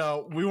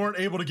 We weren't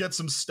able to get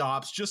some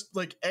stops. Just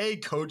like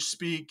coach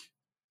speak.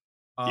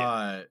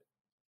 I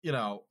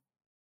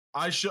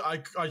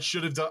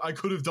should have done. I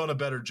could have done a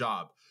better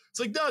job. It's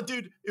like, no,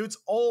 dude, it's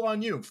all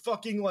on you.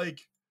 Fucking like,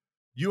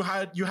 you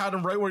had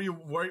them right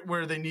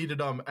where they needed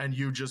them, and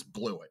you just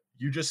blew it.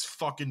 You just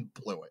fucking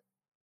blew it.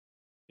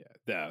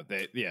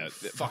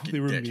 Fucking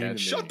dickhead.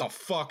 Shut the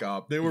fuck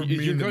up. They were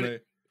mean to me.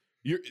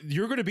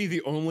 You're going to be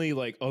the only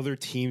like other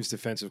team's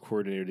defensive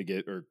coordinator to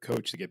get, or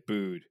coach to get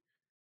booed,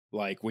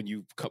 like when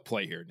you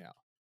play here now.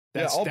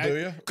 I'll boo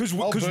you because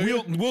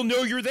we'll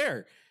know you're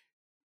there.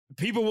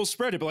 People will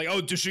spread it, but like,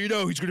 oh, just so you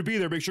know, he's going to be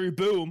there. Make sure you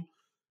boo him.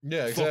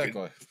 Yeah,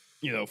 exactly.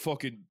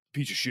 Fucking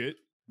piece of shit.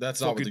 That's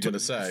not what he's going to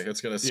say.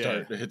 It's going to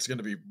start. Yeah. It's going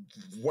to be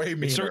way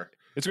meaner.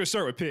 It's going to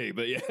start with P,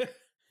 but yeah.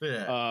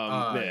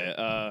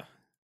 Yeah.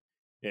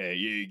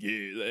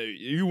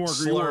 You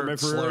weren't meant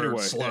for her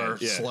anyway. Slur.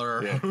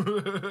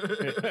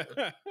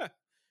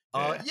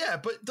 Yeah,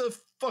 but the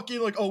fucking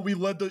like, oh, we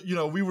led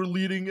the, we were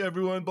leading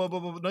everyone, blah blah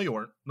blah. No, you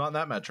weren't. Not in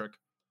that metric.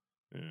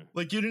 Yeah.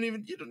 Like, you didn't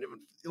even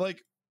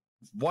like.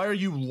 Why are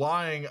you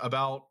lying?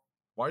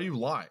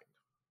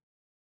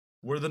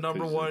 We're the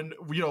number one.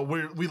 We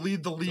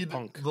lead the league.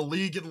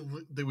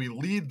 We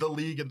lead the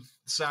league in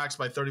sacks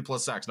by 30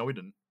 plus sacks. No, we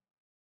didn't.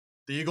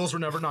 The Eagles were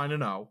never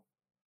 9-0.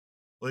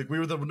 Like, we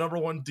were the number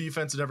one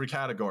defense in every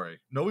category.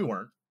 No, we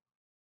weren't.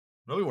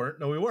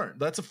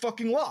 That's a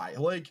fucking lie.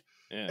 Like,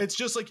 It's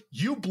just like,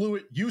 you blew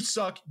it. You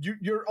suck.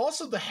 You're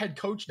also the head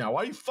coach now.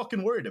 Why are you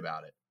fucking worried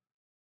about it?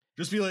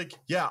 Just be like,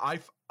 yeah,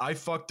 I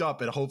fucked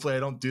up, and hopefully I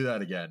don't do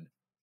that again.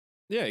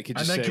 Yeah, you could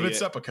just and then say, commit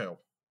seppuku.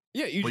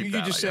 Yeah, you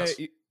could just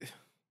say,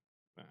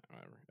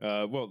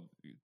 whatever. Well,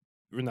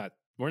 we're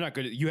not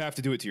good. You have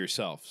to do it to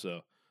yourself.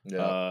 So,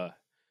 no,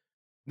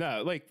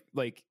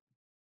 like,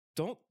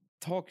 don't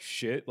talk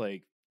shit.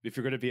 Like, if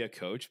you're going to be a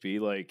coach, be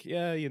like,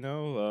 yeah,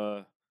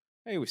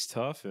 hey, it was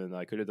tough, and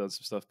I could have done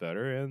some stuff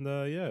better, and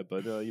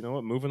but you know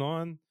what? Moving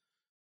on.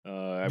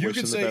 I wish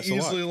them the best of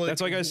luck. Like,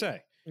 that's all I gotta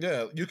say.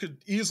 Yeah, you could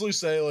easily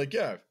say like,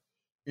 yeah,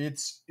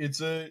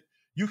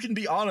 you can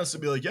be honest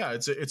and be like, yeah,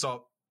 it's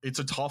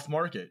a tough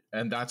market,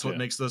 and that's what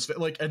makes those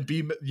like, and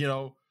be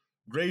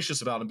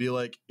gracious about it and be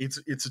like,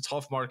 it's a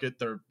tough market.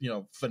 They're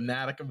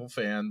fanatical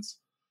fans.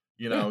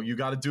 You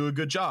got to do a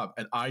good job,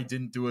 and I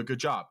didn't do a good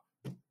job.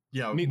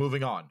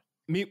 Moving on.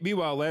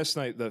 Meanwhile, last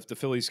night the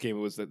Phillies game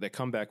was that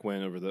comeback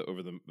win over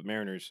the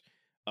Mariners.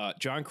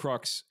 John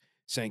Crux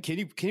saying, "Can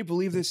you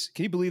believe this?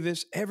 Can you believe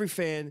this? Every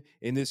fan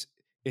in this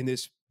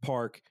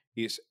park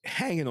is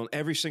hanging on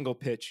every single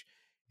pitch."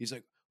 He's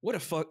like, "What a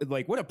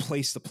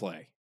place to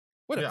play!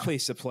 What a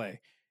place to play!"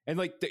 And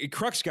like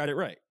Crux got it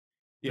right,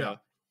 you know.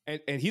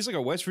 And he's like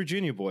a West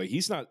Virginia boy.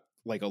 He's not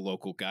like a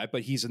local guy,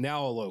 but he's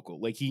now a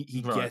local. Like he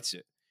gets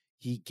it.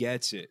 He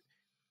gets it.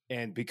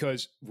 And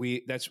because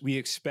we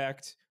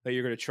expect that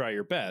you're going to try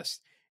your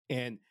best.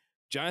 And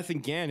Jonathan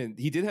Gannon,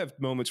 he did have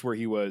moments where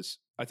he was,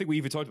 I think we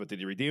even talked about, did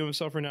he redeem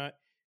himself or not?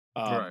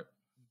 Right.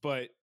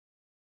 But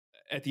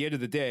at the end of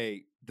the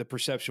day, the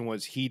perception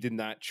was he did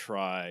not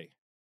try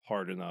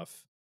hard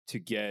enough to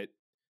get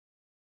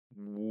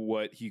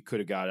what he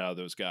could have got out of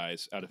those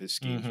guys, out of his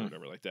schemes or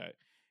whatever like that.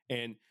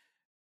 And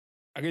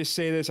I'm going to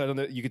say this, I don't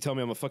know, you can tell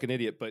me I'm a fucking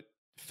idiot, but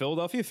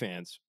Philadelphia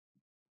fans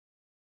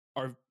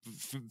are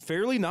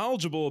fairly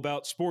knowledgeable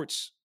about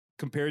sports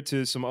compared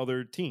to some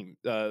other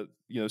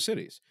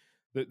cities.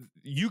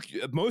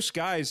 Most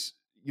guys,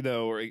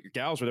 or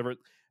gals, whatever,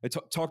 I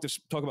talk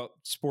about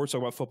sports,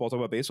 talk about football, talk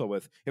about baseball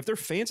with, if they're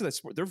fans of that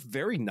sport, they're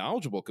very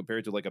knowledgeable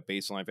compared to like a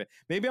baseline fan.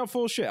 Maybe I'm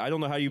full of shit. I don't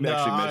know how you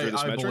actually measure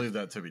this metric. I believe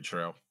that to be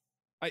true.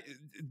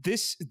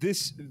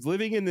 This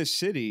living in this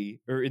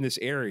city or in this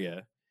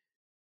area,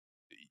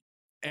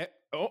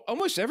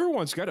 almost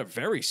everyone's got a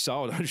very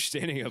solid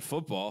understanding of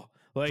football,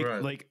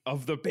 like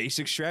of the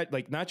basic strat,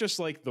 like not just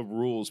like the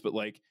rules, but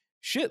like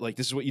shit, like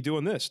this is what you do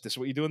in this is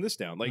what you do in this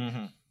down, like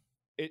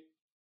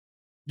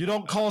you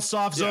don't call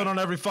soft zone on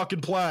every fucking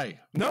play.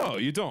 No,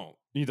 you don't,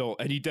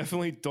 and you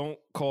definitely don't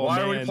call.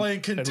 Why are we playing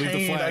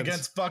contained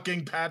against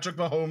fucking Patrick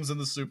Mahomes in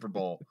the Super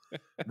Bowl?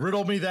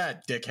 Riddle me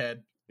that,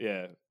 dickhead.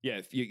 Yeah.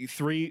 You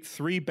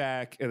three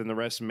back, and then the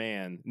rest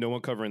man. No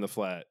one covering the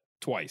flat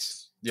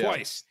twice.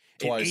 And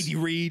Andy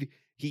Reid,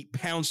 he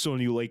pounced on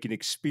you like an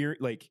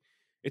experience. Like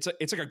it's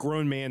like a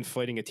grown man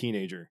fighting a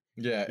teenager.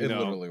 Yeah, it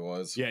literally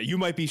was. Yeah, you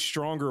might be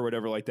stronger or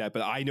whatever like that,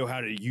 but I know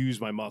how to use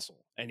my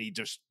muscle, and he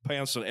just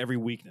pounced on every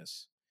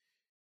weakness.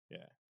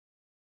 Yeah,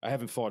 I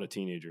haven't fought a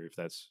teenager.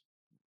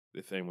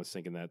 If anyone's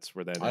thinking that's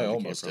where that. I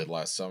almost did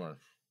last summer.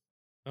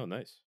 Oh,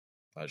 nice.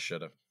 I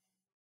should have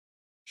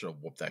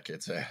whooped that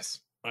kid's ass.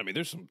 I mean,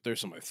 there's some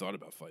I've thought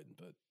about fighting,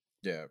 but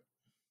yeah,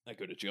 I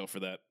go to jail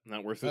for that.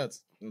 Not worth it.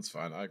 That's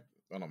fine. I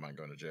don't mind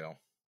going to jail.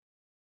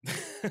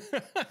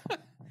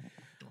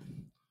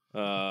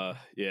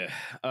 Yeah.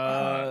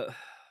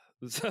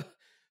 So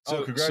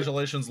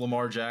congratulations,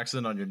 Lamar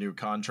Jackson, on your new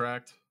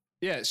contract.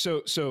 Yeah.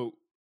 So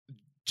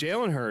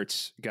Jalen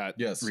Hurts got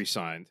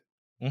re-signed.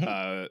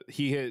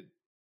 He had.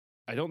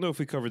 I don't know if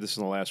we covered this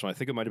in the last one. I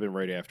think it might have been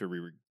right after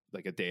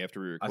like a day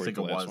after we recorded. I think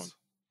the last one.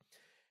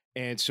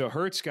 And so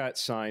Hurts got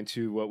signed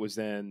to what was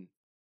then,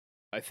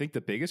 I think,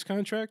 the biggest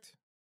contract,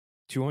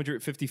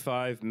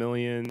 $255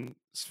 million,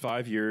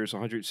 5 years,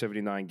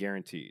 179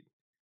 guaranteed,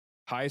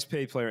 highest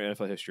paid player in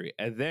NFL history.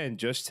 And then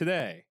just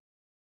today,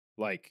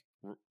 like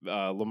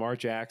Lamar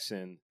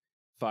Jackson,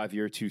 5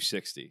 year,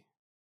 260.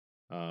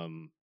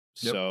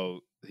 So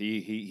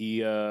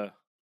he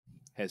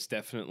has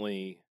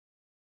definitely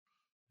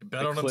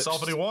bet on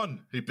himself and he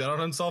won. He bet on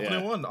himself and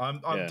he won.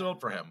 I'm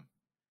thrilled for him.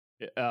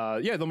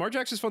 Lamar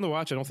Jackson's fun to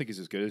watch. I don't think he's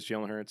as good as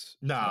Jalen Hurts.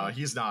 No,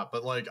 he's not.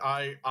 But like,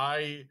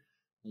 I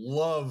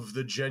love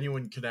the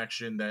genuine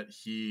connection that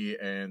he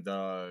and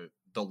the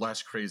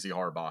less crazy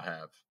Harbaugh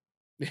have.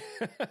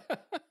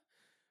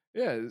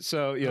 Yeah.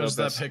 So there's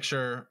that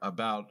picture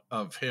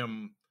of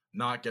him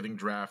not getting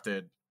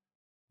drafted,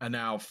 and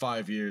now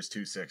 5 years,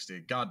 260.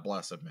 God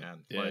bless him,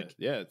 man.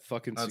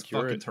 Fucking that's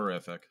secure. Fucking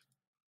terrific.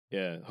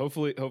 Yeah.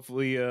 Hopefully,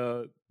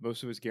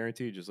 most of it's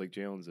guaranteed, just like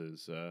Jalen's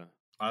is.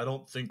 I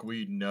don't think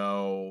we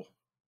know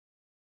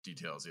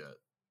details yet.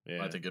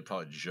 Yeah. I think it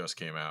probably just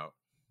came out.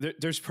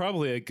 There's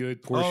probably a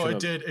good portion. Oh, it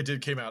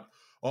did came out.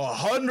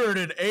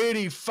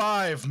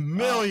 185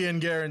 million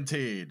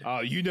guaranteed.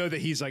 Oh, you know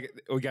that he's like,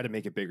 we got to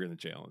make it bigger than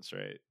Jalen's,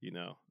 right?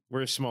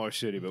 We're a smaller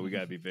city, but we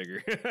got to be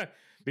bigger.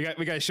 we got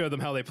to show them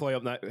how they play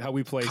how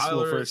we play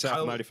school first half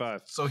of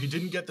 95. So he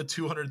didn't get the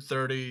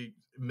 230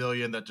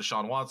 million that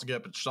Deshaun Watson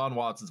get, but Deshaun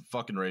Watson's a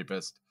fucking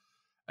rapist.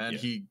 And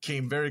he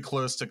came very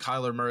close to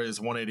Kyler Murray's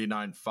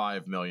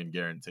 189.5 million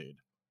guaranteed.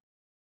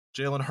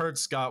 Jalen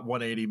Hurts got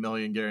 180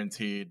 million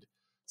guaranteed.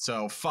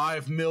 So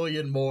 5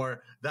 million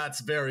more.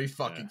 That's very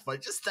fucking fun.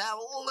 Just that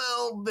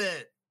little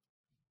bit.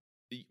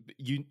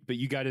 But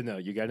you got to know.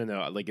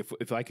 Like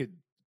if I could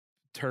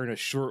turn a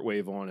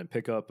shortwave on and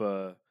pick up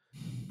a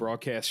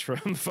broadcast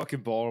from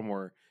fucking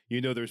Baltimore,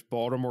 there's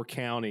Baltimore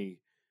County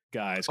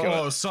guys.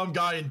 Some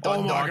guy in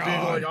Dundalk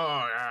being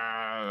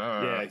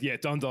like, yeah,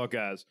 Dundalk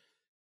guys.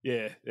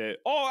 Yeah.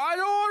 Oh, I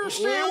don't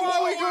understand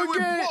why we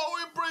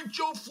bring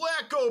Joe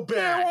Flacco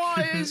back.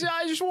 I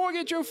just want to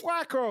get Joe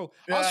Flacco.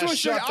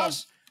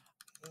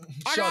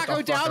 I gotta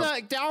go down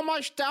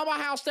my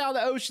house down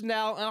the ocean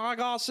now, and I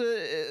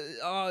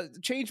gotta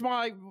change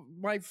my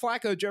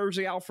Flacco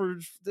jersey out for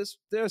this.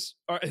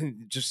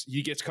 Just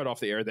he gets cut off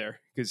the air there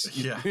because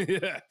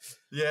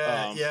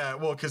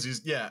Well, because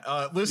he's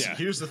Listen,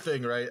 here's the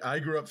thing, right? I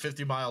grew up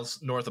 50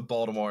 miles north of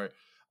Baltimore.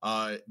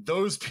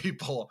 Those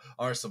people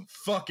are some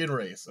fucking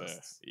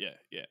racists. Yeah.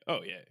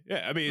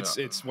 I mean,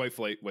 it's white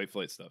flight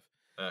stuff.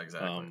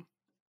 Exactly.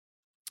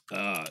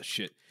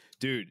 Shit,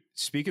 dude.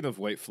 Speaking of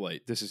white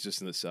flight, this is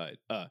just an aside.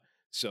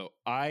 So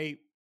I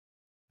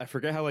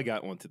forget how I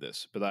got onto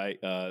this, but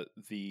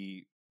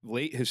the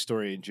late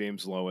historian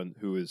James Lowen,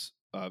 who is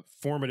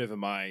formative in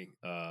my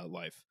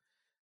life,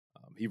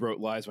 he wrote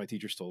 "Lies My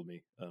Teachers Told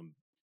Me,"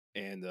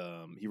 and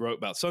he wrote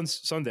about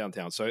sundown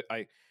towns. So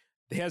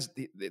he had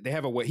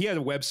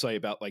a website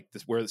about like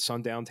this, where the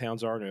sundown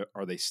towns are, and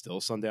are they still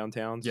sundown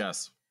towns?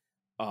 Yes.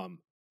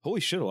 Holy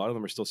shit, a lot of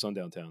them are still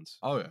sundown towns.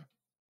 Oh yeah.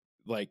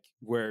 Like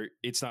where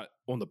it's not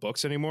on the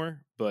books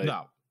anymore, but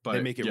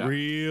they make it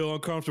real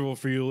uncomfortable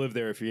for you to live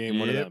there if you ain't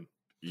one of them.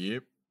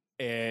 Yep.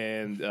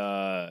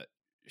 And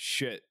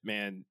shit,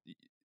 man,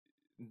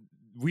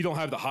 we don't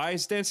have the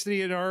highest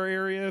density in our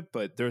area,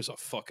 but there's a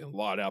fucking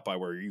lot out by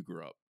where you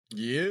grew up.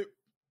 Yep.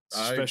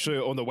 Especially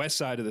on the west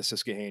side of the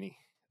Susquehanna.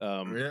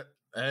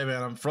 Hey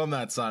man, I'm from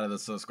that side of the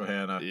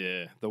Susquehanna.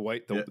 Yeah, the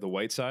white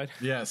side.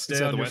 Yeah,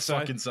 stay on your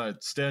fucking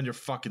side. Stay on your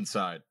fucking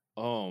side.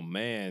 Oh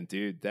man,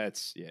 dude,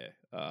 that's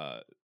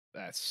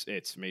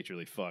it's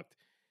majorly fucked,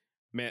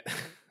 man.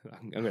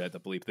 I'm gonna have to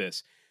bleep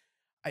this.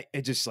 I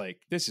just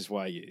like this is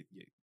why you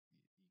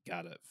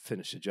gotta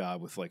finish a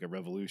job with like a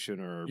revolution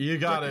or you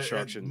gotta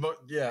reconstruction.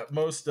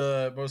 Most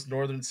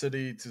northern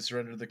city to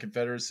surrender to the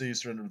Confederacy,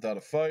 surrender without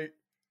a fight.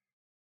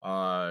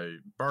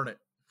 Burn it.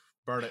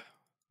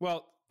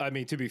 Well, I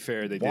mean, to be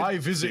fair, they why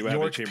did visit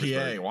York,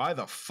 PA? Why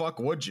the fuck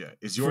would you?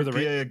 Is York, PA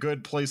a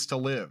good place to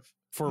live?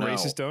 For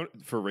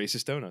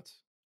racist donuts.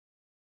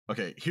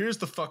 Okay, here's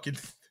the fucking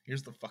thing.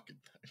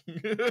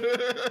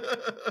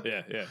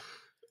 Yeah.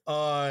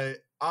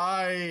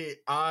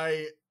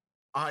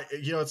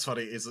 You know what's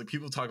funny is like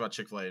people talk about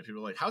Chick-fil-A and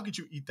people are like, how could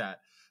you eat that?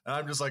 And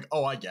I'm just like,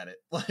 oh, I get it.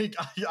 Like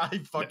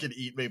I fucking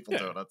eat maple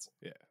donuts.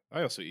 Yeah,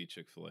 I also eat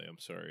Chick-fil-A. I'm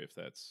sorry if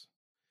that's.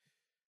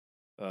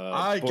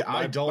 I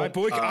don't. My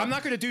boycott. I'm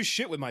not going to do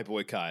shit with my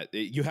boycott.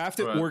 You have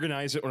to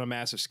organize it on a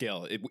massive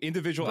scale.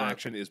 Individual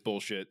action is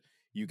bullshit.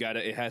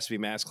 It has to be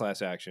mass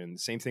class action.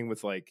 Same thing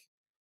with like.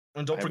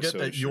 And don't forget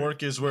that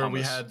York is where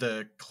we had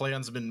the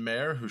Klansman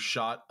mayor who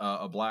shot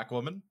a black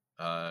woman.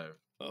 Don't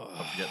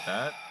forget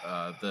that.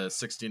 The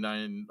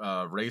 '69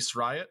 race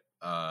riot.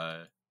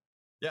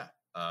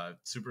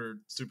 Super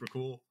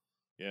cool.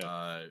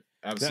 Yeah.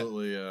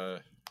 Absolutely.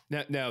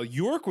 Now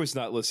York was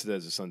not listed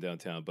as a sundown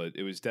town, but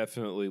it was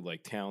definitely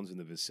like towns in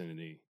the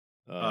vicinity.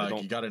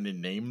 You got any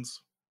names?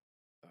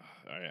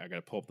 I got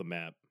to pull up the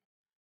map.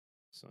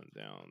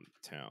 Sundown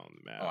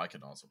town map. Oh, I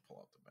can also pull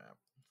up the map.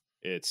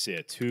 It's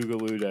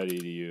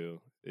tougaloo.edu.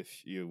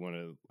 If you want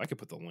to, I could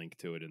put the link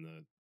to it in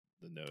the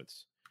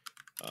notes.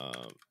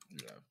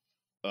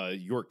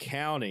 York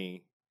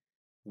County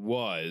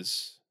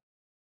was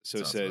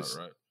it says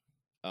right.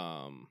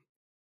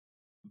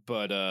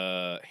 But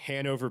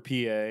Hanover,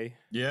 PA.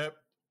 Yep,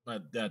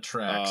 that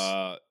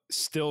tracks.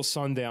 Still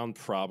sundown,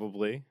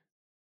 probably.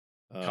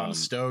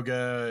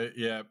 Conestoga,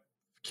 yep.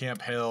 Camp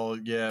Hill,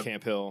 yep.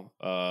 Camp Hill,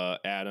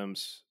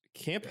 Adams.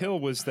 Camp Hill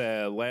was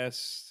the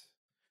last.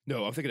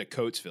 No, I'm thinking of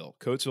Coatesville.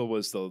 Coatesville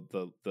was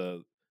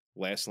the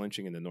last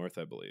lynching in the north,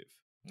 I believe.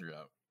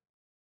 Yeah.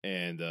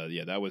 And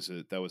that was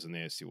a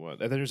nasty one.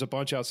 And then there's a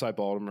bunch outside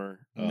Baltimore,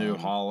 New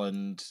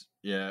Holland,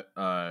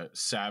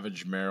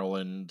 Savage,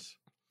 Maryland.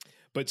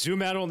 But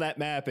zoom out on that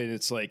map, and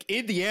it's like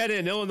Indiana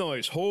and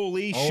Illinois.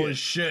 Holy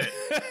shit!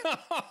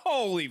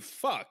 Holy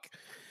fuck!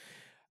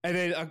 And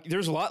then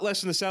there's a lot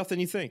less in the South than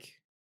you think.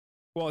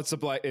 Well, it's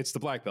the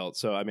Black Belt,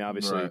 so I mean,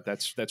 obviously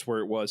that's where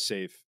it was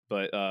safe.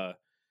 But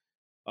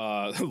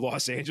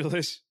Los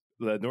Angeles,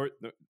 the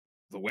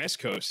West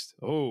Coast.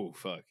 Oh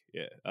fuck,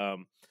 yeah.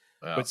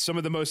 But some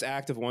of the most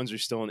active ones are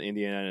still in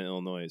Indiana and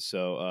Illinois.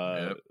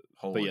 So,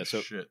 holy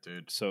shit,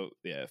 dude. So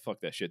yeah, fuck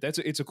that shit.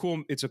 It's a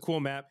cool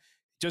map.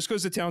 Just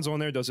because the town's on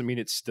there doesn't mean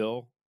it's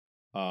still.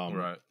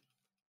 Right.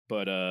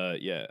 But I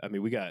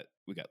mean, we got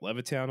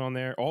Levittown on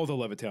there. All the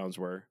Levittowns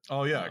were.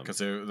 Oh yeah, because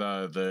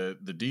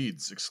the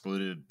deeds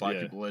excluded black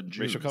people and Jews.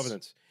 Racial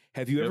covenants.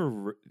 Have you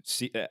ever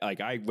see I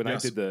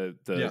did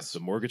the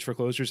mortgage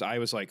foreclosures, I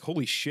was like,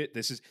 holy shit,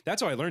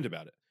 that's how I learned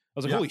about it. I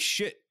was like, holy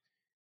shit,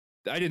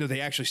 I didn't know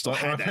they actually still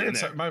had that in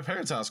there. My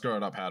parents' house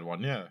growing up had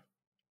one. Yeah.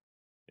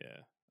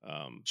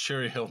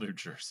 Cherry Hill, New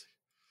Jersey.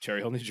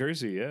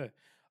 Yeah.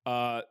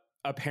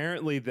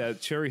 Apparently, the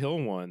Cherry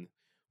Hill one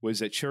was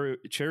that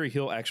Cherry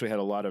Hill actually had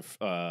a lot of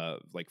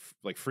like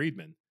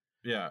freedmen.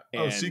 Yeah.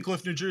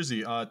 Seacliff, New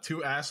Jersey.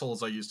 Two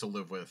assholes I used to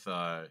live with.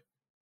 Live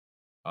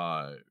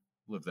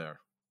there.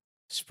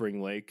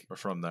 Spring Lake. Or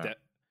from there.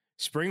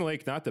 Spring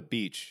Lake, not the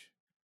beach,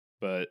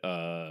 but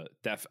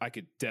that's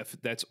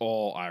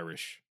all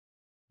Irish.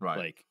 Right.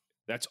 Like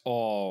that's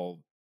all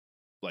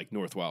like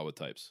North Wildwood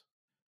types.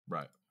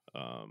 Right.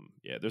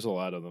 There's a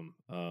lot of them.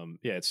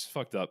 It's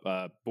fucked up.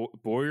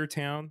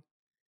 Boyertown.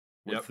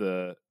 With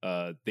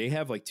they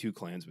have like 2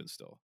 Klansmen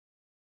still.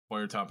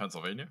 Boyertown,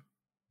 Pennsylvania?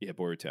 Yeah,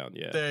 Boyertown,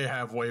 yeah. They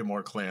have way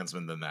more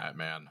Klansmen than that,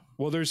 man.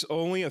 Well, there's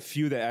only a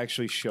few that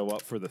actually show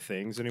up for the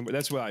things anymore.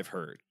 That's what I've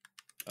heard.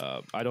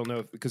 I don't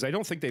know, because I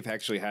don't think they've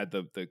actually had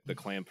the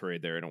Klan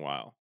parade there in a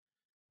while.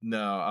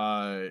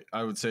 No,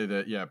 I would say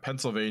that,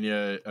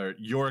 Pennsylvania, or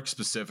York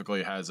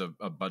specifically, has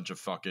a bunch of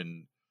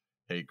fucking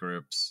hate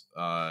groups.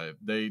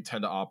 They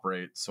tend to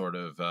operate sort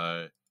of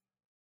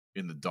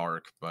in the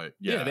dark, but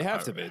they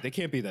have to be. They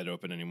can't be that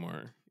open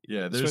anymore.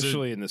 Yeah, there's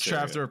especially in this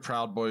chapter of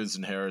Proud Boys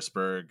in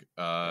Harrisburg.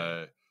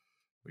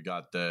 We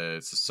got the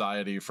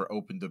Society for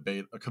Open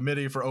Debate, a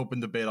committee for open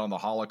debate on the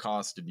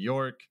Holocaust in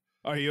York.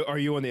 Are you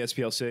on the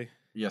SPLC?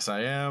 Yes,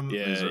 I am.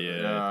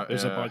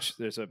 There's a bunch.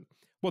 There's in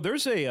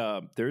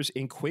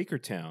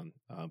Quakertown.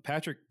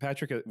 Patrick,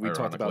 we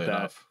talked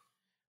about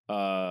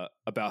that.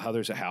 About how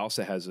there's a house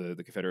that has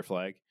the Confederate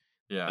flag.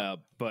 Yeah,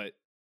 but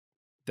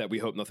that we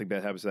hope nothing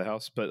bad happens to the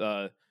house.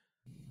 But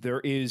there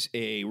is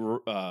a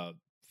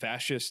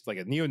fascist, like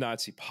a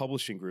neo-Nazi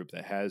publishing group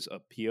that has a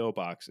PO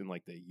box in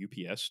like the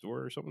UPS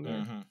store or something there.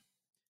 Mm-hmm.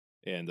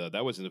 And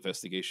that was an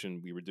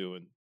investigation we were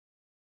doing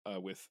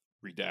with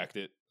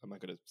redacted. I'm not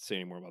going to say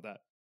any more about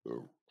that.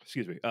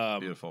 Excuse me.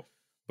 Beautiful.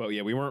 But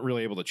yeah, we weren't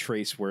really able to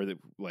trace where it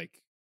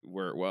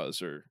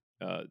was, or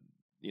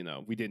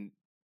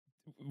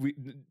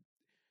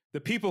the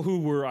people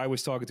who I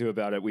was talking to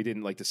about it, we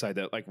didn't decide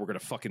that we're gonna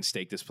fucking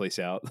stake this place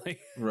out.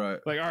 Right.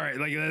 All right,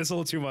 that's a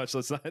little too much.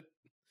 Let's not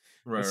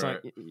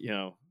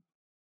not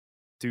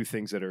do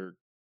things that are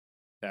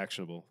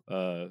actionable,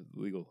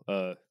 legal.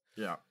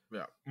 Yeah.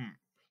 Yeah.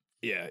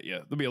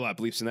 There'll be a lot of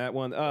bleeps in that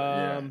one.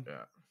 Yeah.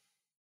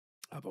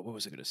 But what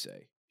was I gonna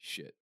say?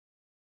 Shit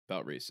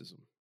about racism.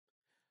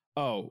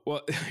 Oh,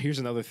 well, here's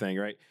another thing,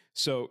 right?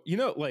 So,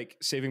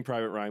 Saving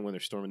Private Ryan when they're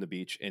storming the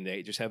beach and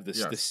they just have the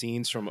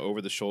scenes from over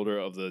the shoulder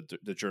of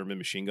the German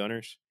machine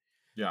gunners.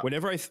 Yeah.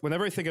 Whenever I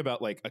think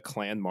about a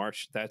Klan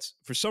march, that's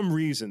for some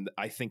reason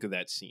I think of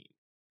that scene.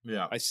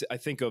 Yeah. I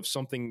think of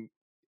something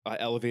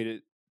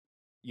elevated,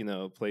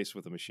 place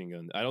with a machine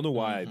gun. I don't know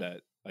why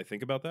that I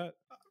think about that.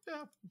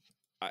 Yeah.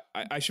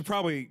 I should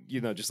probably,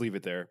 just leave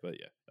it there, but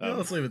yeah.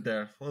 Let's leave it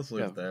there. Let's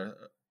leave it there.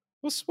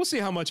 We'll see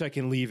how much I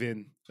can leave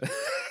in.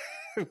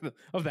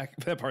 Of that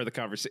part of the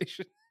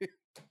conversation.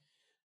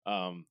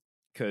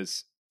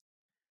 Because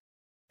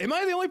am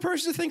I the only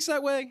person who thinks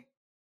that way?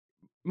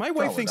 My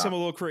wife thinks I'm a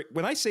little crazy.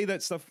 When I say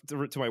that stuff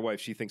to my wife,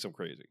 she thinks I'm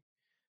crazy.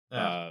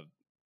 Because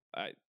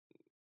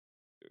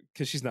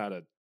she's not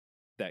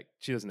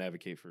she doesn't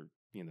advocate for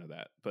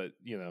that, but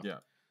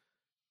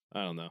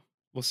I don't know.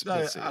 We'll see.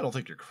 I don't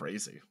think you're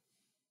crazy.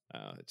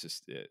 It's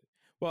just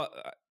well,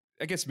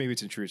 I guess maybe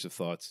it's intrusive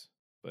thoughts,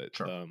 but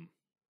sure.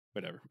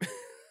 Whatever.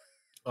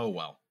 Oh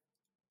well.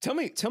 Tell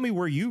me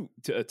where you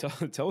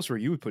tell us where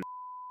you would put.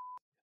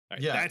 Right,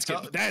 yeah,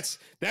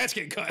 that's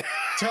getting cut.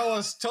 Tell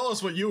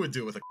us what you would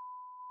do with a.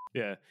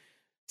 Yeah,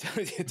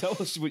 tell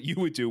us what you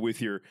would do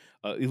with your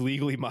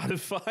illegally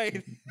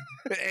modified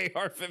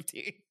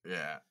AR-15.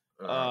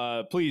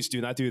 Yeah. Please do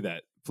not do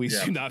that.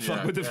 Please do not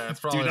fuck with the.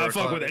 Do not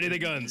fuck with any of the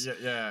guns.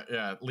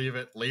 Yeah. Leave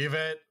it.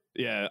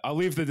 Yeah, I'll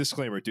leave the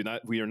disclaimer.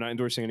 We are not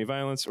endorsing any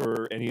violence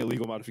or any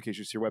illegal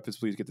modifications to your weapons.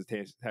 Please get the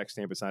tax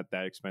stamp. It's not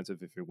that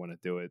expensive if you want to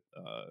do it.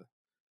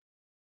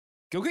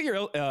 Go get your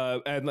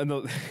go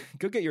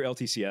get your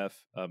LTCF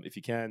if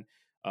you can.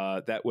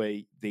 That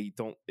way they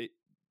don't.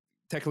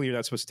 Technically, you're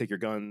not supposed to take your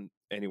gun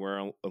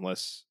anywhere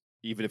unless,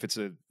 even if it's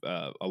a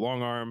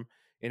long arm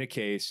in a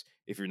case.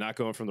 If you're not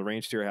going from the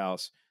range to your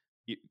house,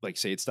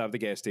 say it stopped at the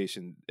gas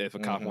station. If a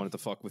cop wanted to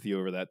fuck with you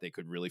over that, they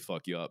could really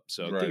fuck you up.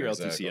 So get your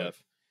LTCF.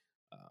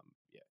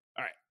 Yeah.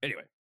 All right.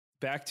 Anyway,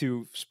 back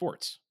to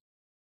sports.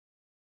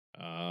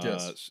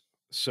 Yes.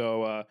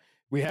 So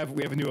we have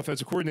a new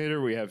offensive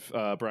coordinator. We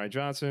have Brian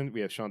Johnson.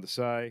 We have Sean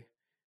Desai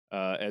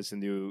as the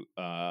new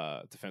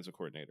defensive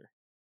coordinator.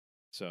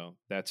 So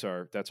that's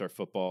our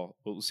football.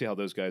 We'll see how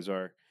those guys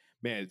are.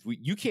 Man,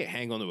 you can't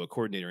hang on to a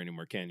coordinator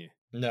anymore, can you?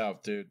 No,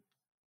 dude,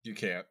 you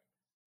can't.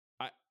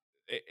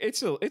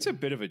 It's a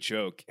bit of a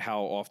joke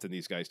how often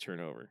these guys turn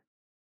over.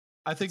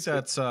 I think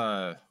that's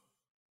I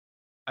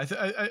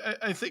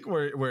think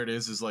where it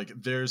is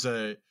there's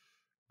a.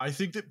 I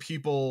think that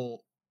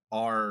people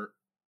are.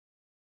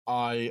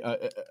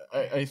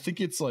 I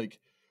think it's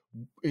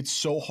it's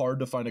so hard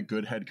to find a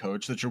good head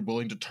coach that you're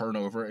willing to turn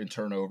over and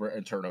turn over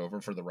and turn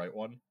over for the right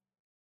one.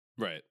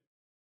 Right.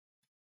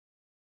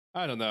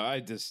 I don't know.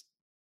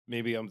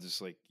 Maybe I'm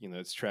just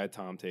it's Trad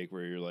Tom take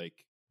where you're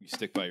you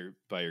stick by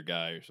your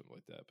guy or something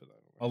like that. But I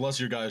don't know. Unless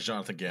your guy is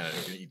Jonathan Gannon,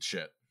 you're gonna eat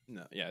shit.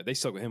 No, yeah, they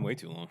stuck with him way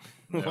too long.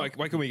 Yeah.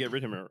 Why can we get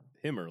rid of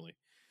him early?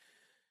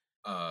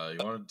 You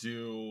want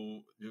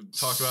to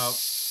talk about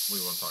what do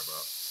you want to talk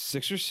about?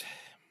 Sixers.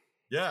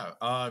 Yeah.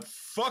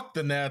 Fuck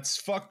the Nets.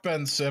 Fuck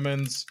Ben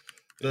Simmons.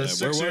 The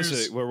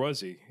Sixers. Where was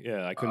he?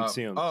 Yeah, I couldn't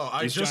see him.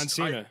 Oh, John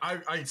Cena.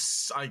 I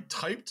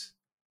typed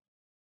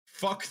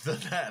 "fuck the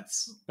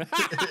Nets"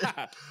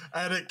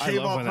 and it came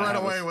up right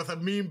away with a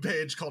meme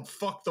page called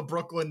 "fuck the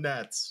Brooklyn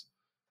Nets."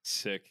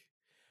 Sick.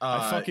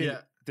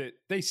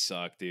 They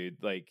suck, dude.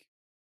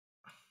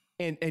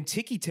 And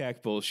ticky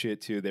tack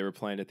bullshit too. They were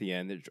playing at the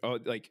end.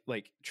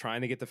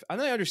 Trying to get the.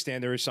 And I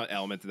understand there is some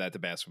element to that to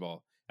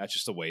basketball. That's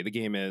just the way the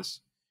game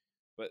is.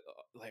 But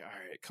all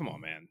right, come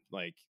on, man.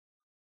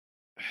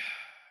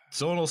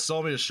 Someone will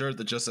sell me a shirt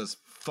that just says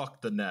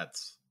 "fuck the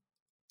Nets."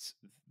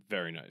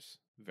 Very nice.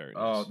 Very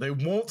nice. Oh, they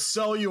won't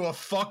sell you a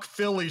 "fuck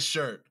Philly"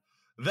 shirt.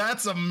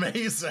 That's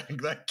amazing.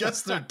 I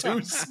guess they're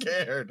too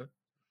scared.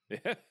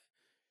 Yeah.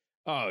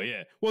 Oh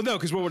yeah. Well, no,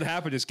 because what would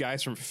happen is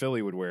guys from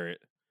Philly would wear it.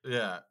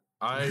 Yeah.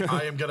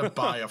 I am gonna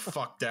buy a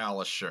 "fuck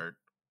Dallas" shirt.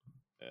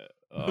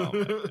 Oh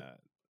my god,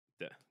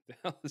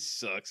 Dallas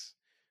sucks.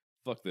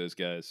 Fuck those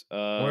guys.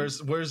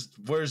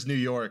 Where's New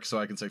York so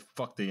I can say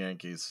fuck the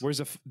Yankees?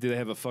 Do they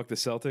have a fuck the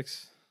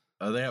Celtics?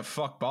 They have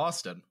fuck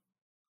Boston.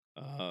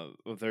 Well,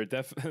 they're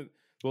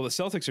well, the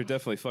Celtics are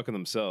definitely fucking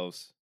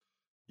themselves.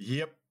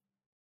 Yep.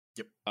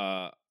 Am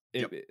I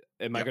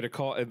going to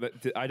call?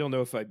 I don't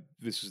know if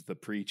this is the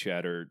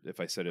pre-chat or if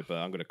I said it, but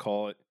I'm going to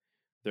call it.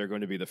 They're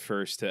going to be the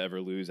first to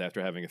ever lose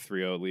after having a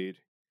 3-0 lead.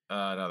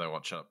 No, they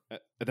won't. Shut up. And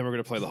then we're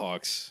going to play the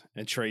Hawks,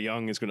 and Trae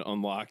Young is going to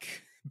unlock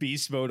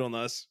beast mode on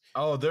us.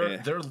 Oh,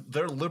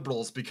 they're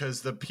liberals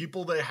because the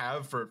people they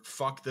have for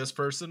fuck this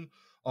person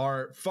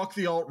are fuck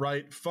the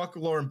alt-right, fuck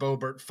Lauren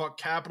Boebert, fuck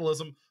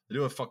capitalism. They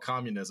do have fuck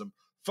communism.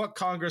 Fuck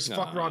Congress,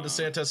 fuck Ron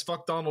DeSantis,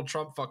 fuck Donald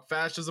Trump, fuck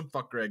fascism,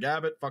 fuck Greg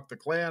Abbott, fuck the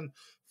Klan,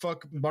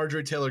 fuck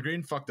Marjorie Taylor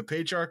Greene, fuck the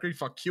patriarchy,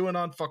 fuck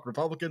QAnon, fuck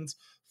Republicans,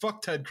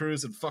 fuck Ted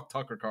Cruz, and fuck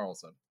Tucker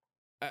Carlson.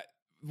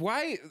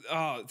 Why?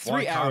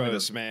 Three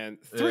arrows, man.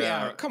 Three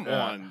arrows. Come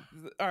on.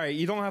 All right,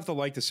 you don't have to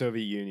like the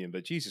Soviet Union,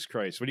 but Jesus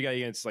Christ, what do you got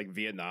against like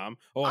Vietnam?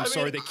 Oh, I'm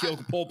sorry, they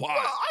killed Pol Pot.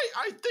 Well,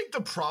 I think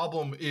the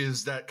problem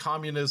is that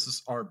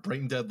communists are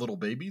brain dead little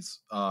babies.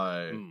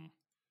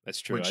 That's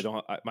true.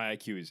 My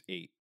IQ is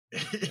 8.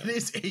 It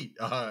is 8.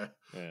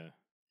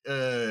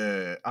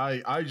 Yeah.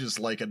 I just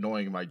like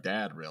annoying my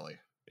dad, really.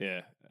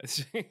 Yeah.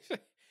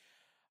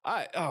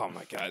 Oh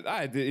my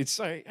god! It's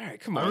like, all right,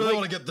 come on. I really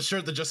want to get the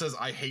shirt that just says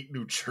 "I hate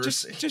New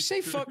Jersey." Just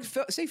say fuck,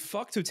 say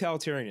fuck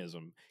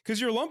totalitarianism, because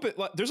you're lumping.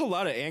 There's a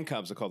lot of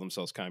ANCOMs that call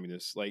themselves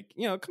communists. Like,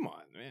 come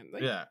on, man.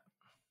 Like, yeah,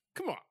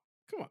 come on.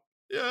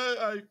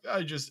 Yeah,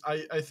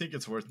 I think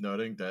it's worth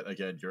noting that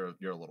again, you're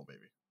a little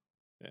baby.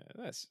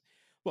 Yeah,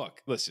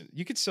 listen.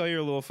 You could sell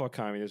your little fuck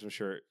communism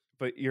shirt,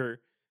 but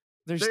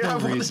there's they no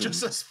have reason. One that just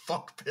says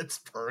 "fuck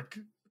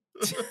Pittsburgh."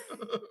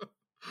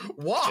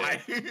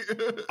 Why?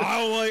 I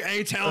don't like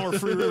any town where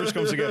 3 rivers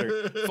comes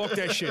together. Fuck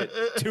that shit.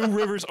 2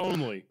 rivers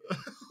only.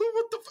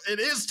 What the? It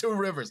is 2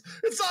 rivers.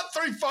 It's not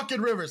 3 fucking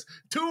rivers.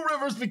 2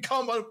 rivers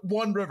become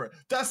 1 river.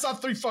 That's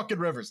not 3 fucking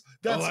rivers.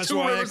 That's 2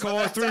 why rivers. They call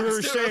it 3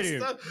 River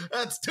Stadium.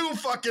 That's 2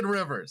 fucking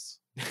rivers.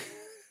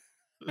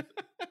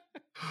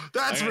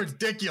 That's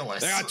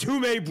ridiculous. I got too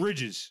many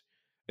bridges.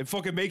 It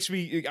fucking makes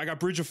me. I got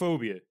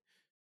bridgeophobia.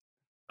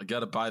 I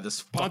gotta buy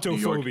this.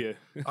 Pontophobia.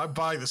 I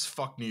buy this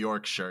fuck New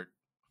York shirt.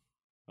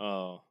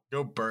 Oh,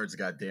 go Birds!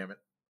 God damn it!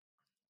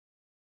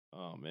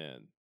 Oh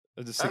man,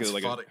 I just think of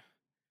like funny.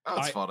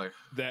 That's funny.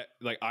 That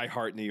like I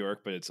heart New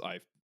York, but it's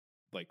like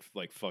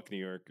fuck New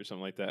York or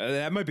something like that.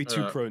 That might be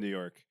too pro New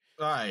York.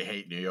 I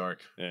hate New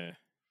York. Yeah,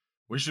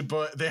 we should.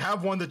 But they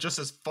have one that just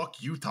says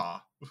fuck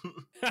Utah.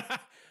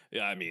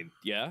 Yeah, I mean,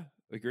 yeah,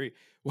 agree.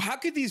 Well, how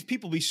could these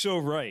people be so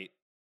right?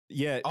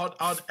 Yeah,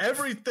 on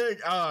everything.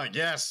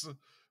 Yes.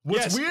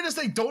 What's weird is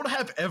they don't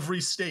have every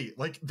state.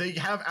 Like they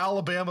have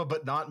Alabama,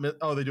 but not.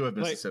 They do have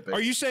Mississippi. Like,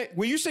 are you saying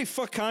when you say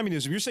fuck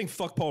communism, you're saying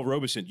fuck Paul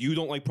Robeson? You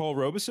don't like Paul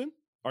Robeson?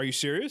 Are you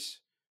serious?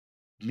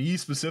 Me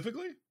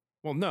specifically?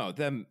 Well, no.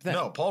 Them.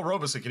 No, Paul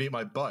Robeson can eat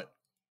my butt.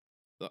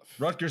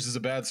 Rutgers is a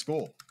bad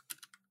school.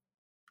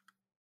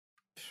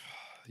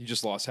 You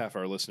just lost half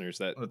our listeners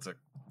that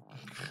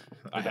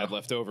I had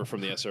left over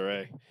from the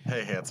SRA.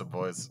 Hey, handsome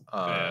boys.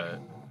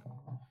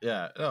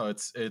 Yeah. No,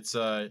 it's.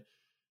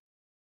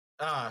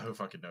 Who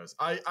fucking knows?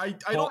 I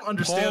don't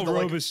understand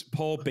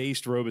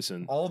Paul-based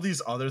Robeson. All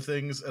these other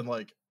things, and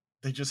like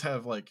they just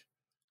have like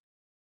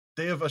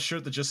they have a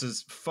shirt that just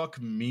says "fuck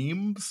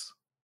memes."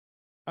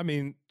 I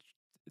mean,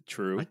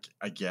 true.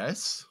 I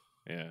guess.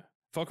 Yeah.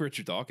 Fuck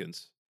Richard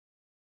Dawkins.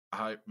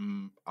 He's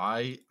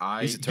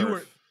a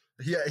turf.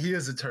 Yeah, he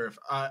is a turf.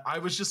 I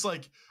was just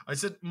like, I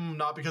said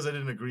not because I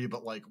didn't agree,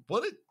 but like,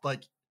 what it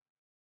like.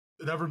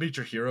 Never meet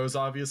your heroes,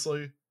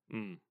 obviously.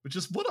 But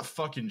just what a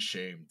fucking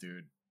shame,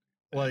 dude.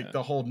 Like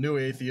the whole new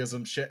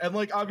atheism shit. And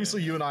like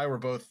obviously you and I were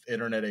both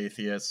internet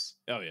atheists.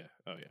 Oh yeah.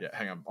 Yeah,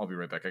 hang on. I'll be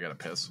right back. I gotta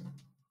piss.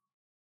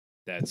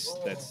 That's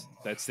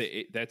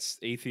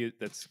atheist.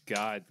 That's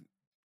God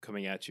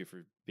coming at you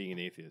for being an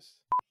atheist.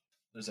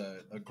 There's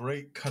a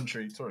great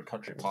country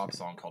pop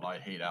song called I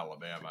Hate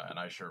Alabama, and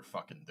I sure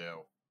fucking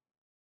do.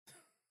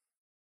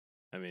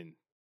 I mean,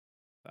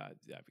 I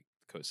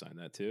co-sign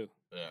that too.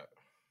 Yeah.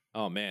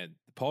 Oh man,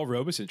 the Paul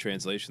Robeson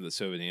translation of the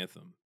Soviet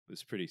anthem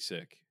was pretty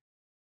sick.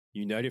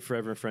 United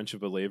forever in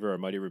friendship of labor, our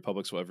mighty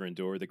republics will ever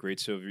endure. The great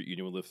Soviet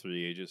Union will live through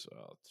the ages.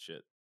 Oh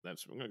shit! I'm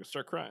gonna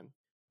start crying.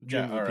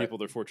 Dreaming of the people,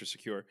 their fortress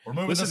secure. We're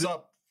moving this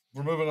up.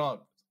 We're moving on.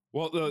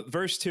 Well,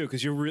 verse 2,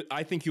 because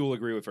I think you will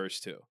agree with verse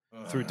 2.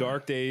 Through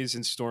dark days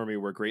and stormy,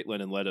 where great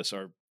Lenin led us,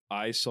 our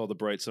eyes saw the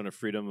bright sun of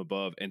freedom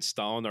above, and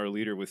Stalin, our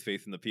leader, with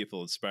faith in the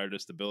people, inspired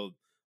us to build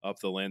up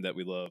the land that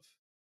we love.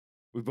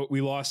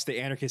 We lost the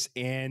anarchists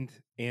and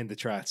the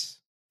Trots.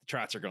 The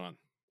Trots are gone.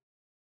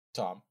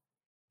 Tom.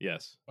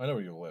 Yes. I know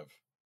where you live.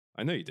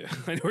 I know you do.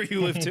 I know where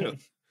you live too.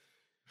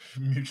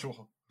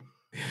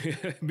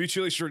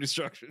 Mutually assured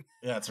destruction.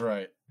 Yeah, that's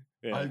right.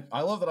 Yeah.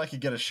 I love that I could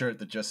get a shirt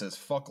that just says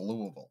 "fuck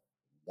Louisville."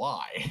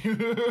 Why?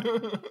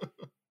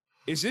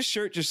 Is this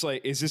shirt just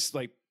like? Is this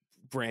like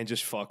brand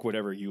just fuck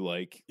whatever you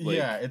like?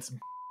 Yeah, it's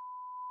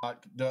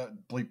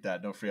bleep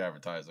that. No free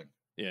advertising.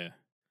 Yeah.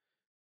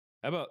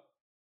 How about?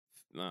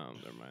 No,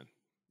 never mind.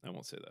 I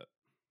won't say that.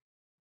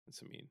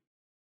 That's mean.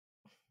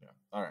 Yeah.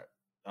 All right.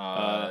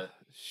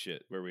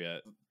 Shit. Where are we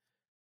at?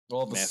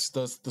 Well,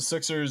 the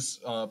Sixers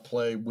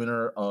play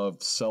winner of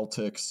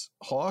Celtics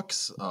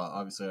Hawks.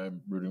 Obviously,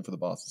 I'm rooting for the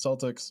Boston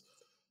Celtics.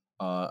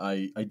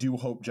 I do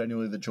hope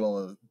genuinely that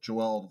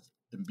Joel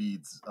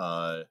Embiid's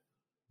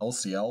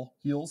LCL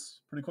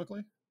heals pretty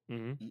quickly.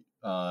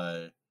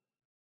 Mm-hmm.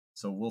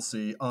 So we'll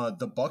see.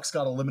 The Bucks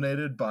got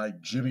eliminated by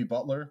Jimmy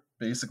Butler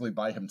basically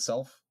by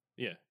himself.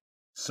 Yeah.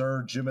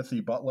 Sir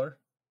Jimothy Butler.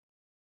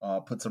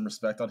 Put some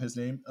respect on his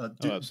name.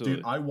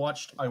 Dude, I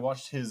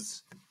watched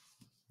his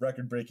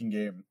record-breaking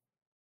game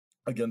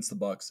against the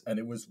Bucks, and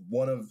it was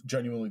one of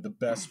genuinely the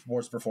best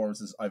sports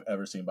performances I've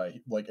ever seen by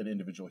like an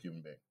individual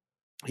human being.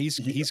 He's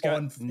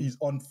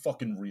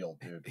unfucking real,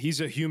 dude.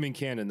 He's a human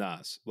cannon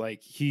Nas.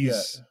 Like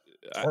he's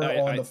turn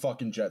on the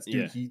fucking Jets,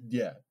 dude.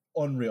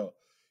 Unreal.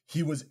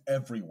 He was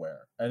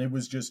everywhere, and it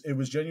was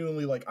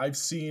genuinely like I've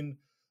seen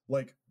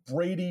like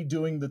Brady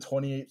doing the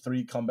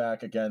 28-3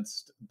 comeback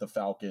against the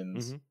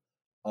Falcons.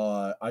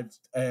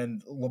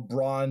 And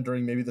LeBron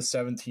during maybe the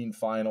 17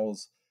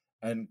 finals,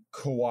 and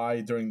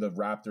Kawhi during the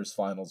Raptors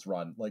finals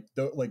run. Like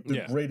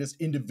the greatest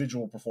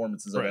individual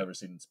performances I've ever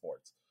seen in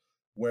sports.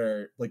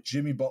 Where like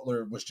Jimmy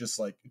Butler was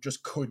just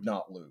could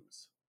not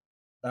lose.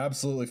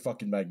 Absolutely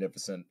fucking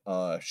magnificent.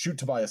 Shoot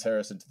Tobias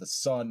Harris into the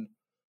sun.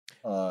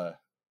 No,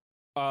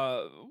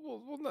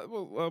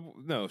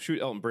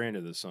 shoot Elton Brand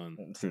into the sun.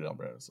 Shoot Elton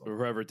Brand. Or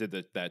whoever did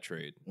that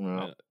trade.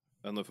 Yeah. I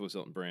don't know if it was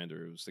Elton Brand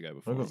or it was the guy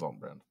before. I think it was Elton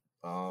Brand.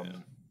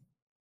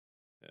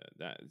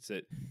 That's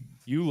it.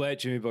 You let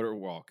Jimmy Butler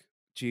walk.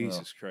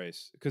 Jesus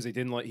Christ. Because he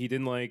didn't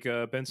like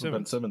Ben Simmons.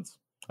 Ben Simmons.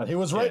 And he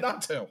was right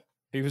not to.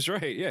 He was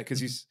right, yeah,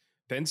 because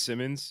Ben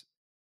Simmons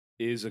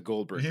is a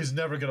goal breaker. He's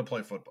never gonna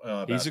play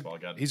basketball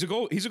again. He's a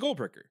goal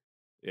breaker.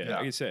 Yeah,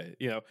 like I say,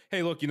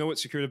 hey, look, you know what?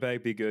 Secure the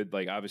bag, be good.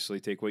 Like, obviously,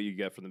 take what you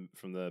get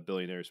from the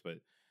billionaires, but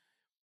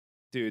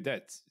dude,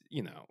 that's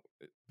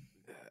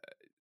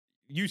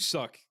you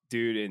suck,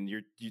 dude, and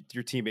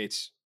your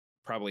teammates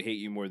probably hate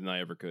you more than I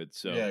ever could.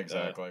 So yeah,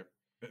 exactly.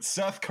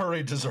 Seth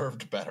Curry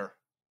deserved better.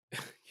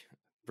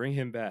 Bring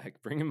him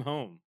back. Bring him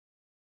home.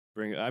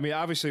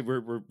 Obviously,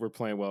 we're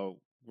playing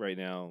well right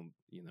now,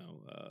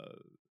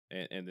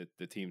 and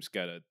the team's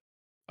got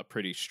a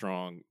pretty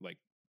strong like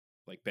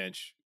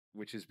bench,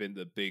 which has been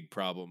the big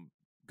problem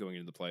going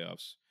into the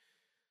playoffs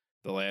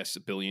the last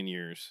billion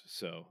years.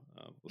 So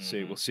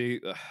we'll see.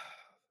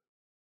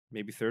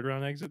 Maybe third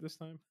round exit this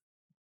time.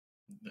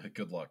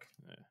 Good luck.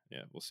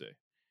 Yeah, we'll see.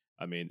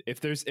 I mean, if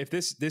this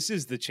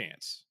is the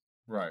chance,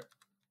 right?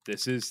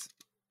 This is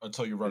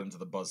until you run into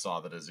the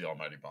buzzsaw that is the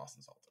almighty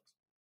Boston Celtics.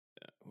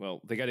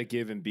 Well, they got to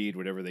give Embiid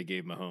whatever they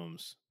gave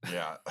Mahomes.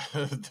 Yeah,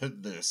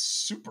 the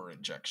super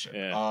injection.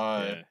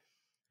 Yeah.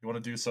 You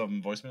want to do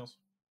some voicemails?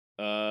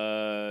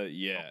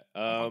 Yeah.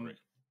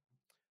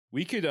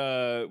 We could.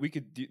 Do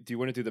you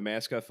want to do the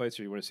mascot fights,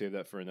 or you want to save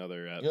that for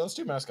another? Yeah, let's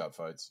do mascot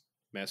fights.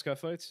 Mascot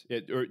fights? Yeah.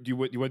 Or do you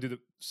want to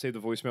save the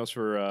voicemails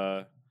for?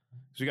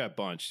 Because we got a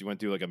bunch. Do you want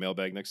to do like a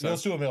mailbag next time?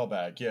 Let's do a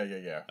mailbag.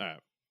 Yeah. All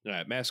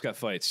right. Mascot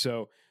fights.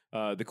 So,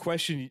 the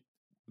question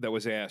that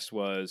was asked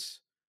was,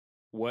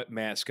 what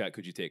mascot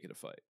could you take in a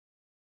fight?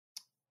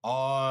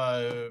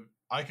 I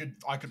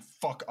could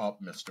fuck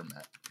up Mr.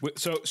 Met.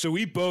 So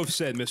we both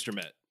said Mr.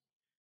 Met.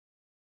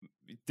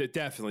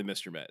 Definitely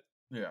Mr. Met.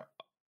 Yeah.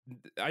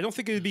 I don't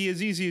think it'd be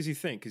as easy as you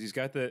think because he's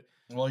got the.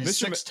 Well,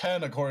 he's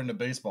 6'10" according to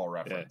Baseball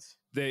Reference.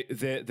 Yeah.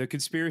 The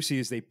conspiracy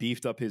is they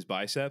beefed up his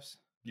biceps.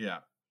 Yeah.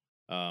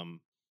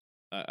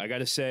 I got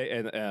to say,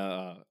 and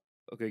I'm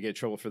gonna get in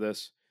trouble for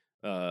this.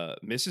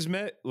 Mrs.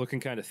 Met looking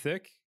kind of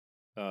thick.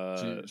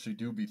 She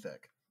do be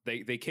thick.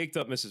 They caked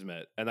up Mrs.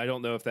 Met, and I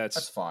don't know if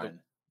that's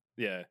fine.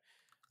 Yeah.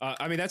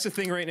 I mean, that's the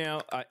thing right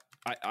now.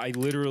 I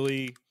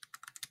literally,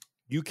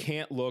 you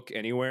can't look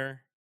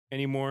anywhere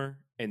anymore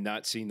and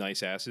not see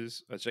nice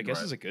asses, which I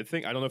guess is a good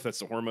thing. I don't know if that's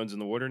the hormones in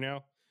the water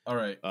now. All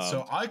right.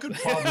 So I could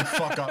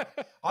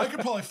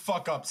probably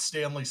fuck up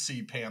Stanley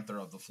C. Panther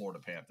of the Florida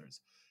Panthers.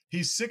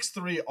 He's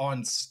 6'3"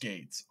 on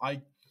skates.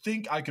 I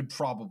think I could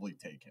probably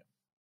take him.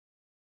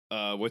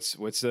 What's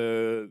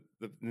the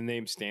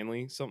name?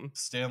 Stanley something?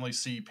 Stanley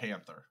C.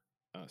 Panther.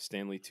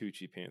 Stanley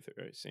Tucci Panther.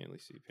 All right, Stanley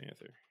C.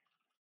 Panther.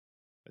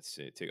 Let's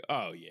see.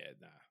 Oh yeah,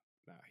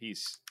 nah.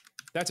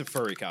 That's a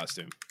furry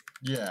costume.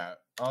 Yeah.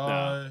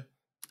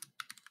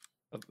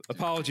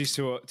 Apologies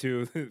to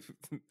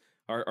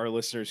our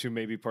listeners who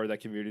may be part of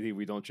that community.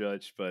 We don't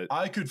judge, but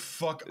I could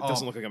fuck up.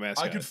 Doesn't look like a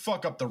mascot. I could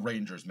fuck up the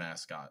Rangers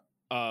mascot.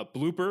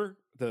 Blooper,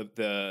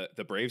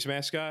 the Braves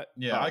mascot.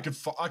 Yeah, I could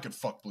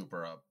fuck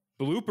Blooper up.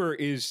 Blooper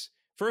is,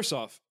 first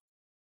off,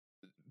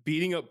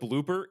 beating up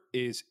Blooper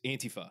is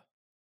Antifa.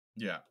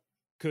 Yeah.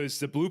 Because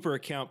the Blooper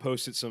account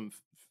posted some,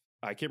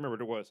 I can't remember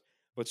what it was,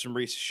 but some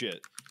racist shit.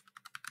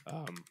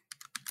 Hang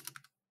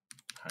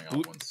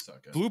on 1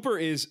 second.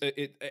 Blooper is,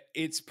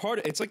 it's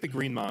like the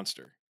Green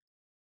Monster.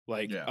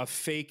 Like a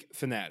fake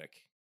fanatic.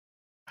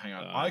 Hang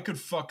on. I could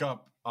fuck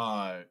up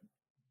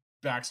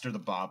Baxter the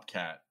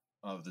Bobcat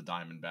of the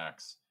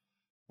Diamondbacks.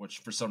 Which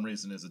for some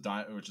reason is a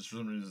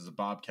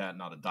bobcat,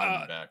 not a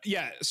diamondback.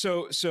 Yeah.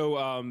 So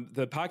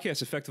the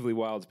podcast, Effectively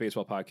Wild's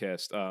baseball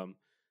podcast,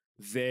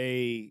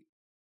 they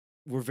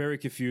were very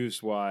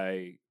confused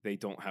why they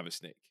don't have a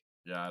snake.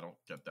 Yeah, I don't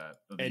get that.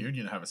 The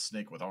Union have a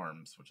snake with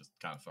arms, which is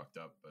kind of fucked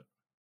up. But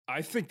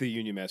I think the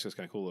Union mascot is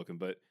kind of cool looking.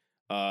 But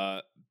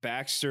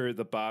Baxter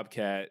the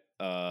Bobcat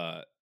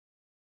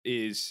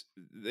it's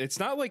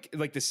not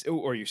like this.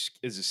 Or is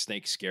a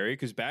snake scary?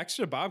 Because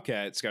Baxter the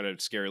Bobcat's got a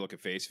scary looking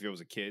face if he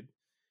was a kid.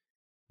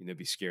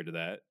 be scared of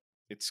that.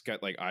 It's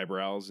got like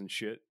eyebrows and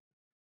shit.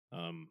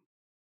 No.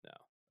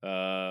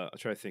 I'll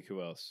try to think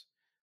who else.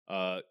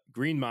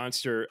 Green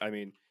Monster. I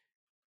mean,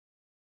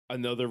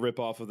 another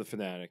ripoff of the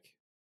Fanatic.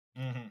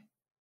 Mm-hmm.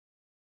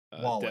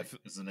 Wally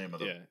is the name of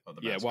the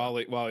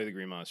mascot. Wally the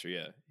Green Monster.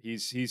 Yeah,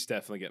 he's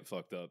definitely getting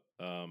fucked up.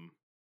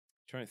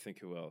 Trying to think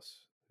who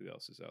else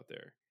is out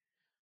there.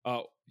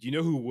 Oh, do you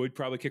know who would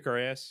probably kick our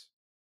ass?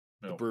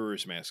 No. The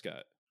Brewers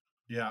mascot.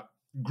 Yeah,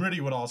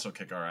 Gritty would also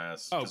kick our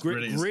ass. Oh,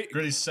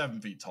 Gritty's 7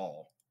 feet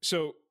tall.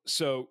 So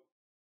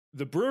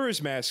the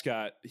Brewers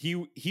mascot,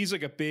 he's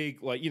like a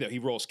big, like, he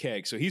rolls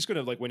kegs, so he's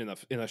gonna like win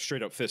in a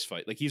straight up fist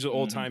fight. Like he's an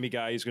old timey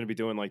guy. He's gonna be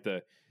doing like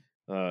the,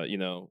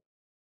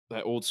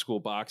 that old school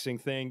boxing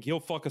thing. He'll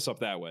fuck us up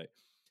that way.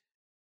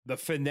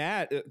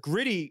 The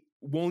Gritty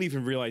won't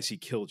even realize he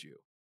killed you.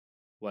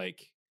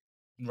 Like,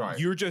 right?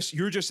 You're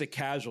just a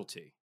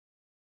casualty.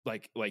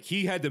 Like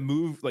he had to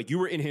move. Like you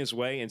were in his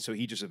way, and so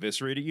he just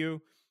eviscerated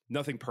you.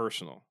 Nothing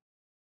personal.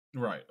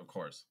 Right. Of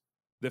course.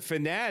 The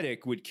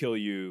Fanatic would kill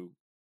you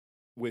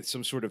with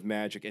some sort of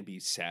magic and be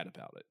sad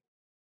about it.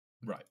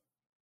 Right.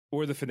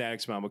 Or the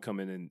Fanatic's mom would come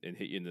in and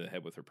hit you in the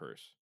head with her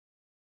purse.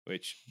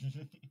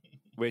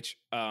 Which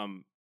I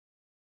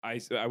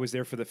was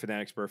there for the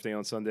Fanatic's birthday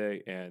on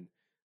Sunday, and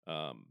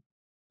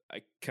I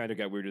kind of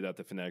got weirded out.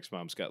 The Fanatic's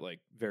mom's got like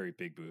very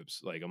big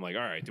boobs. Like I'm like,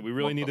 all right, do we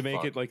really need to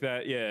make it like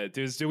that? Yeah.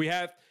 Do we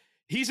have?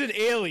 He's an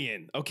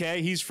alien,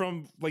 okay? He's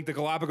from like the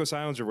Galapagos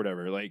Islands or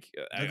whatever. Like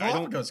the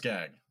Galapagos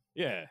gang.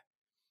 Yeah.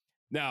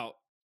 Now,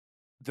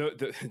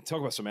 the talk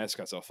about some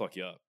mascots, I'll fuck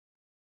you up.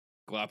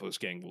 Galapagos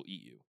gang will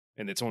eat you,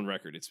 and it's on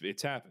record.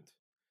 It's happened.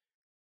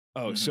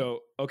 Oh, so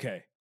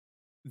okay.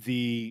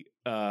 The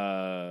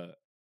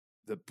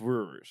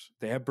Brewers,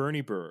 they have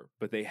Bernie Brewer,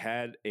 but they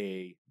had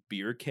a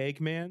beer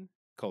keg man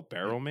called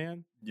Barrel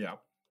Man. Yeah.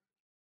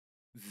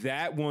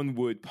 That one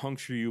would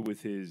puncture you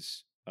with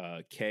his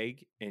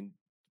keg and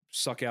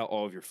suck out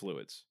all of your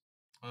fluids.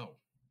 Oh.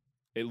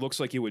 It looks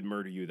like it would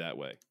murder you that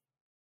way.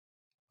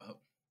 Oh.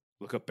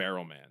 Look up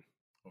Barrel Man.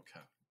 Okay.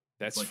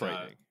 That's like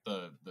frightening.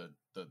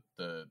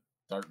 The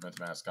Dartmouth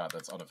mascot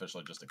that's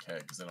unofficially just a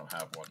keg because they don't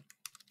have one.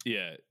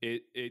 Yeah.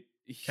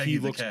 He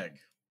looks the keg.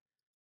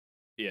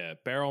 Yeah,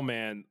 Barrel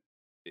Man,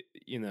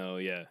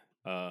 yeah.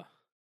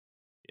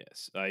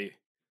 Yes, I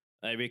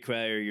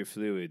require your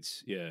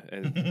fluids. Yeah,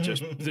 and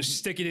just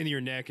stick it in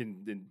your neck,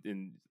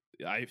 and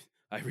I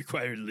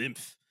require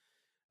lymph.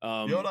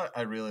 You know what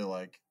I really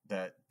like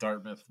that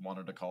Dartmouth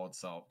wanted to call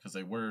itself, because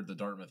they were the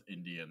Dartmouth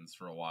Indians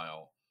for a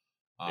while,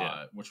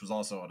 which was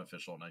also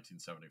unofficial in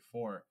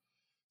 1974.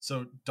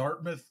 So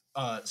Dartmouth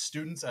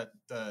students at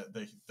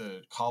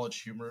the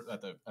college humor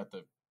at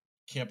the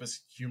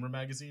campus humor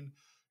magazine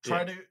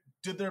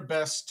did their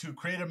best to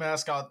create a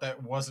mascot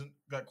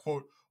that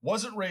quote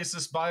wasn't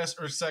racist, biased,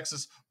 or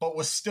sexist, but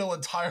was still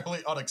entirely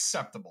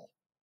unacceptable.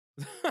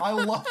 I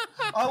love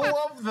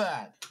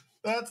that.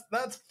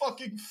 That's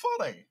fucking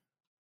funny.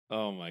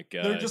 Oh my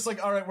god! They're just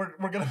like, all right,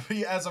 we're gonna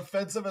be as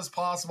offensive as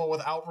possible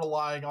without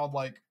relying on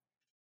like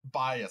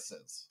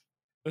biases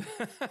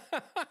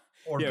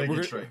or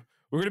bigotry.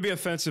 We're gonna be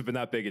offensive but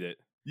not bigoted.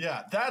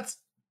 Yeah, that's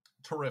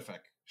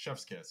terrific.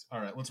 Chef's kiss.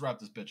 All right, let's wrap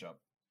this bitch up.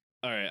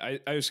 All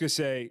right, I was gonna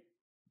say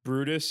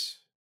Brutus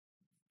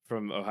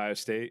from Ohio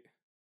State.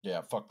 Yeah,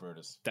 fuck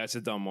Brutus. That's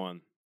a dumb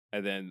one.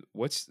 And then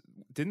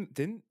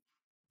didn't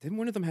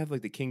one of them have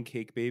like the king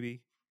cake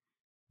baby?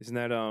 Isn't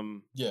that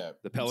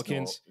the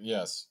Pelicans?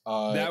 Yes.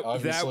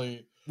 Obviously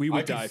that we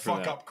would die for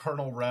that. Fuck up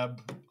Colonel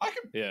Reb.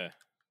 Yeah.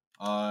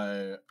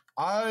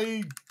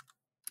 I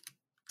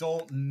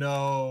don't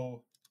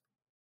know.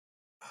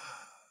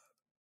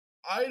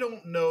 I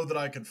don't know that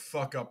I could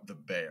fuck up the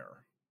bear.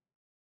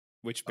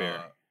 Which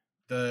bear?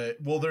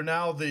 They're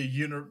now the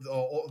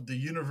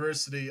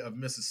University of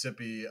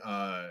Mississippi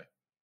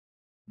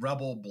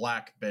Rebel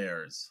Black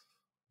Bears.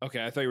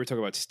 Okay, I thought you were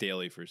talking about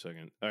Staley for a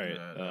second. All right,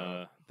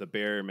 no. The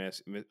Bear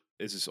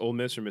is this Ole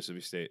Miss or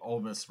Mississippi State? Ole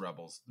Miss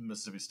Rebels.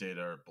 Mississippi State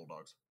are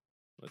Bulldogs.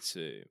 Let's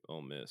see,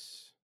 Ole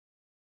Miss.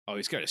 Oh,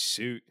 he's got a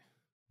suit.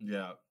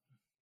 Yeah.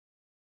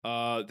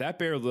 That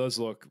bear does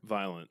look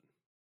violent.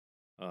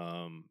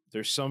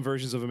 There's some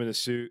versions of him in a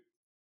suit.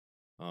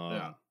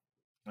 Yeah.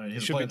 I mean,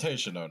 he's a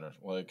plantation owner.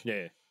 Like,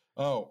 yeah.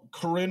 Oh,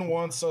 Corinne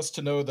wants us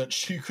to know that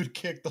she could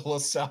kick the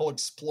LaSalle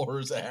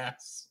Explorers'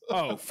 ass.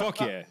 Oh, fuck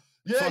yeah.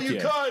 Yeah, fuck you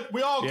could.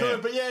 We all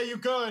could, but yeah, you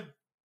could.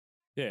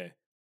 Yeah.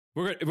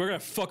 We're gonna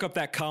fuck up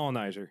that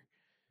colonizer.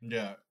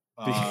 Yeah.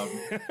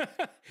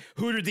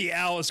 Hooter the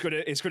Owl is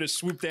gonna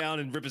swoop down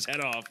and rip his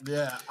head off.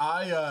 Yeah,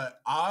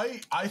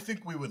 I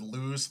think we would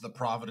lose the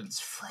Providence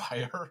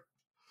Friar.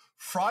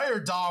 Friar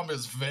Dom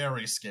is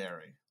very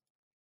scary.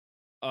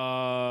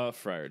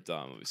 Friar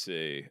Dom, let me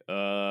see.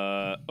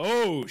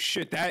 Oh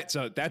shit, that's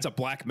a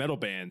black metal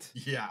band.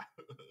 Yeah.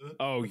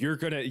 Oh, you're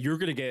gonna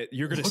look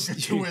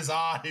into his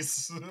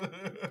eyes.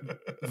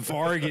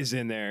 Varg is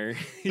in there.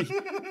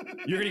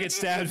 You're gonna get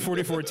stabbed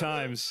 44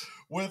 times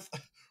with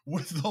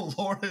with the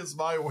Lord as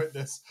my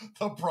witness,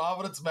 the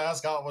Providence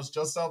mascot was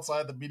just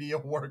outside the media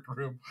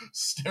workroom,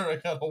 staring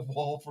at a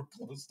wall for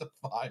close to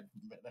 5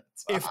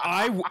 minutes.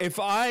 if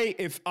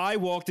I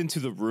walked into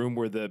the room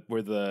where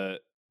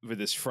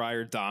this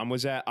Friar Dom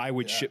was at, I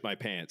would shit my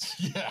pants.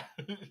 Yeah.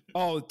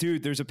 Oh,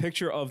 dude, there's a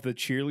picture of the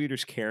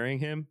cheerleaders carrying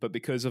him, but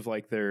because of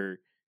like the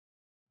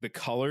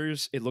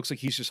colors, it looks like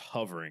he's just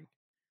hovering.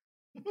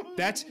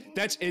 That's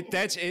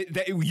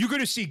it. You're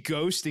gonna see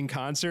Ghost in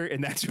concert,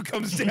 and that's who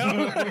comes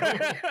down.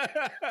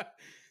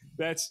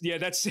 It's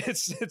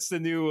the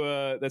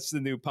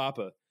new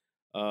Papa.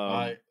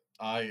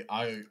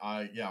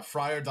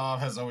 Friar Dom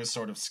has always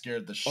sort of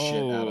scared the shit out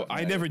of me.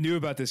 I never knew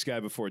about this guy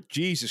before.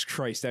 Jesus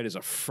Christ, that is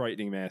a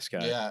frightening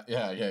mascot. Yeah.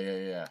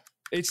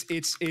 It's.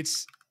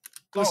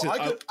 Listen,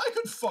 I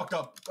could fuck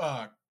up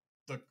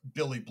the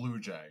Billy Blue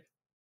Jay.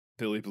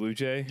 Billy Blue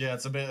Jay. Yeah,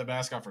 it's a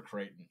mascot for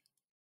Creighton.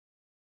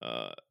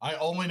 I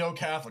only know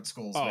Catholic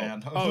schools,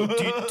 man.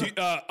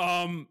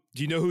 Do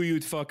you know who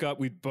you'd fuck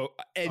up?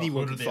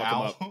 Anyone could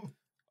fuck him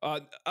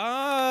up.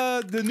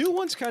 The new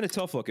one's kind of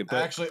tough looking,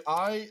 but actually,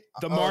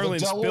 the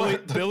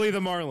Marlins, Billy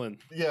the Marlin.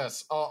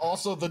 Yes.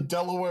 Also, the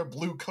Delaware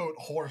Blue Coat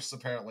Horse,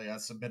 apparently,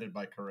 as submitted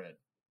by Corinne.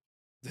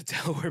 The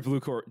Delaware Blue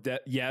Coat.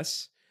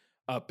 Yes.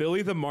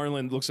 Billy the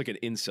Marlin looks like an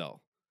incel.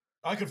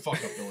 I could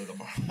fuck up Billy the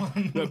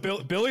Marlin. No,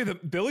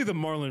 Billy the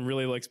Marlin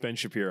really likes Ben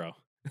Shapiro.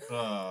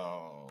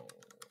 Oh.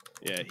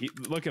 Yeah,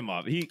 look him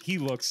up. He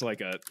looks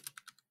like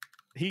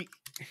he.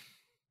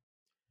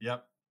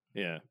 Yep.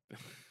 Yeah.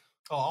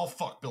 Oh, I'll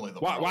fuck Billy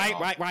the Marlin.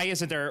 Why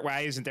isn't there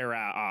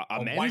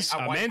a men's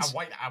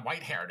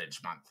white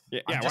heritage month? Yeah,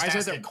 I'm just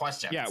asking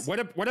questions. Yeah.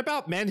 What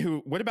about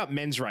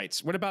men's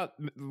rights? What about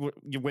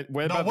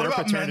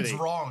paternity? Men's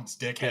wrongs,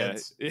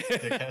 dickheads? Yeah.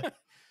 Dickhead.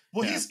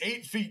 Well, he's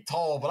 8 feet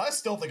tall, but I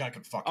still think I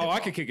could fuck him. I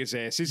could kick his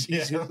ass.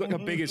 He's look how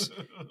big his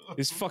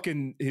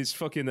fucking.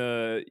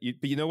 But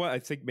you know what? I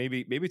think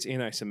maybe it's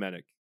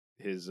anti-Semitic.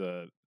 His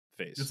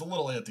face. It's a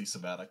little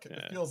anti-Semitic. Yeah.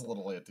 It feels a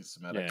little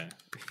anti-Semitic.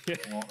 Yeah.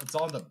 Well, it's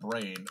on the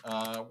brain.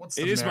 What's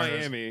the It is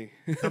Mariners? Miami.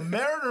 The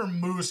Mariner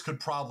Moose could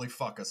probably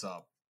fuck us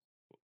up.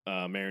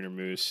 Mariner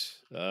Moose.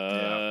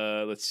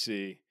 Let's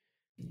see.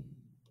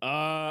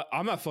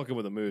 I'm not fucking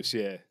with a moose.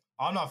 Yeah.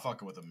 I'm not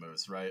fucking with a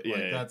moose, right? Yeah.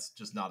 Like that's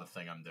just not a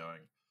thing I'm doing.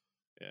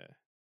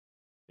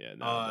 Yeah.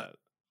 No.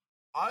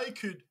 I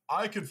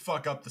could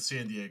fuck up the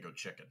San Diego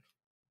Chicken.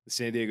 The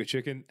San Diego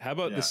Chicken. How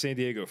about the San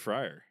Diego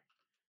Friar?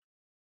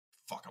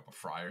 Fuck up a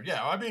Friar.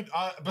 Yeah, I mean,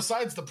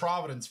 besides the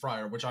Providence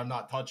Friar, which I'm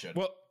not touching.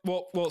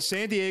 Well,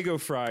 San Diego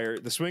Friar,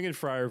 the swinging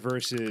Friar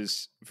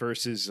versus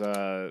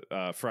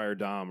Friar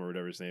Dom or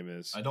whatever his name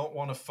is. I don't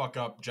want to fuck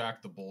up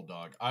Jack the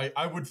Bulldog.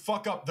 I would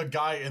fuck up the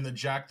guy in the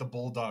Jack the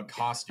Bulldog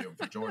costume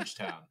for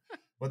Georgetown,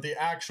 but the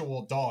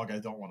actual dog I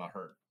don't want to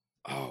hurt.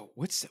 Oh,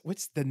 what's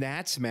the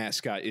Nats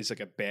mascot is like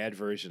a bad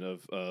version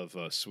of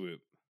Swoop.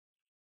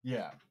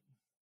 Yeah.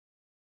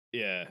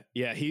 Yeah.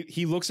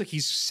 He looks like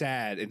he's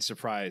sad and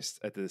surprised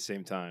at the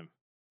same time.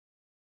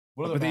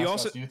 What other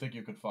mascots do you think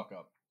you could fuck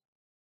up?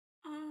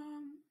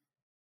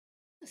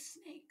 The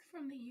snake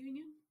from the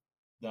Union.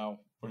 No,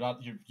 we're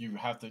not. You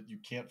have to. You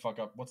can't fuck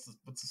up. What's the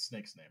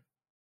snake's name?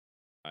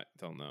 I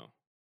don't know.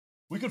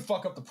 We could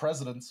fuck up the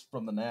presidents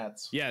from the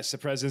Nats. Yes, the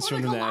presidents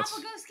from the Nats.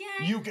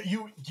 Gang? You could.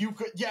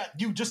 Yeah,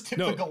 you just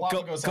tipped the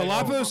Galapagos.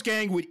 Galapagos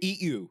gang would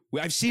eat you.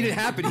 I've seen it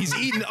happen. He's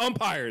eaten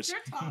umpires.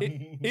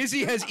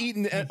 Izzy has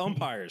eaten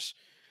umpires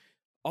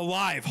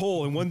alive,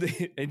 whole, in one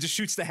day, and just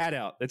shoots the hat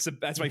out.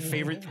 That's my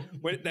favorite.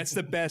 That's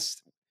the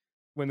best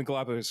when the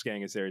Galapagos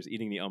gang is there, is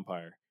eating the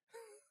umpire.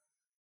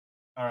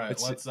 All right,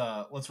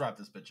 let's wrap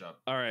this bitch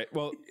up. All right,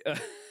 well,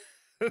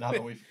 now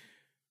that we've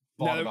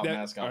thought about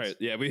mascots. All right,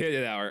 yeah, we hit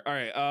an hour. All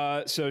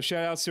right, so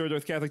shout out to our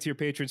North Catholic tier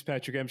patrons: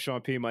 Patrick M,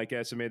 Sean P, Mike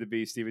S, Amanda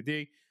B, Stephen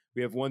D.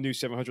 We have one new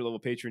 700 level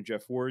patron,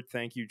 Jeff Ward.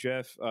 Thank you,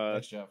 Jeff.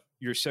 Thanks, Jeff.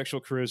 Your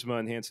sexual charisma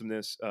and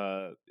handsomeness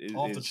is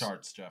off the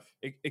charts, Jeff.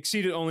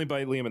 Exceeded only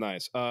by Liam and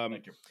I's.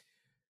 Thank you.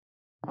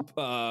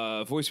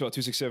 Voicemail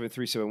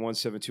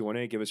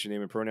 267-371-7218. Give us your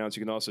name and pronouns.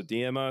 You can also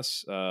DM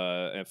us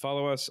and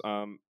follow us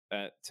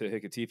at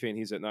Tahikatife, and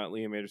he's at not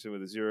Liam Anderson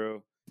with a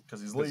 0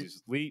 because he's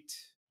leet.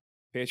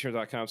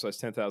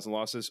 Patreon.com/10,000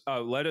 losses.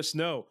 Let us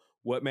know,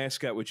 what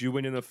mascot would you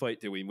win in a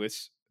fight? Did we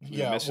miss?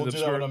 Yeah, we'll do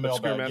that in a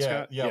mailbag.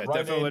 Mascot? Yeah,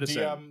 definitely let us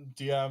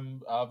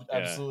DM.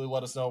 Absolutely,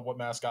 let us know what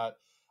mascot.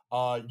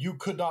 You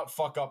could not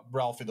fuck up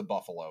Ralphie the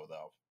Buffalo,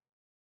 though.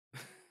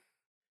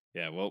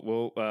 Yeah,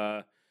 we'll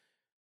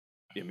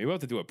maybe we'll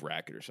have to do a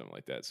bracket or something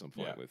like that at some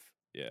point.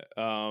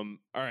 All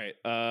right.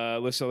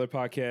 List other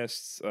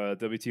podcasts.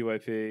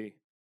 WTYP.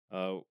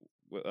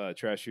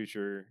 Trash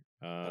Future.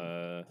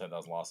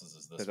 10,000 losses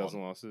is this 10,000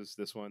 one. losses.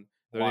 This one.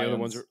 The other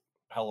ones are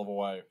hell of a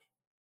way.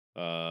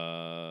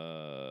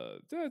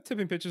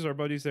 Tipping pitches. Our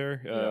buddies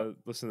there.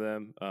 Listen to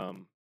them.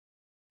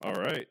 All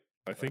right.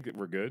 I think that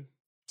we're good.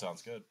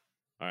 Sounds good.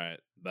 All right.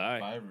 Bye.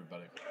 Bye,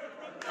 everybody.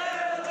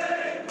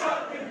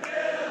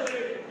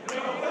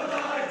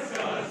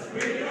 We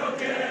don't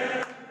care.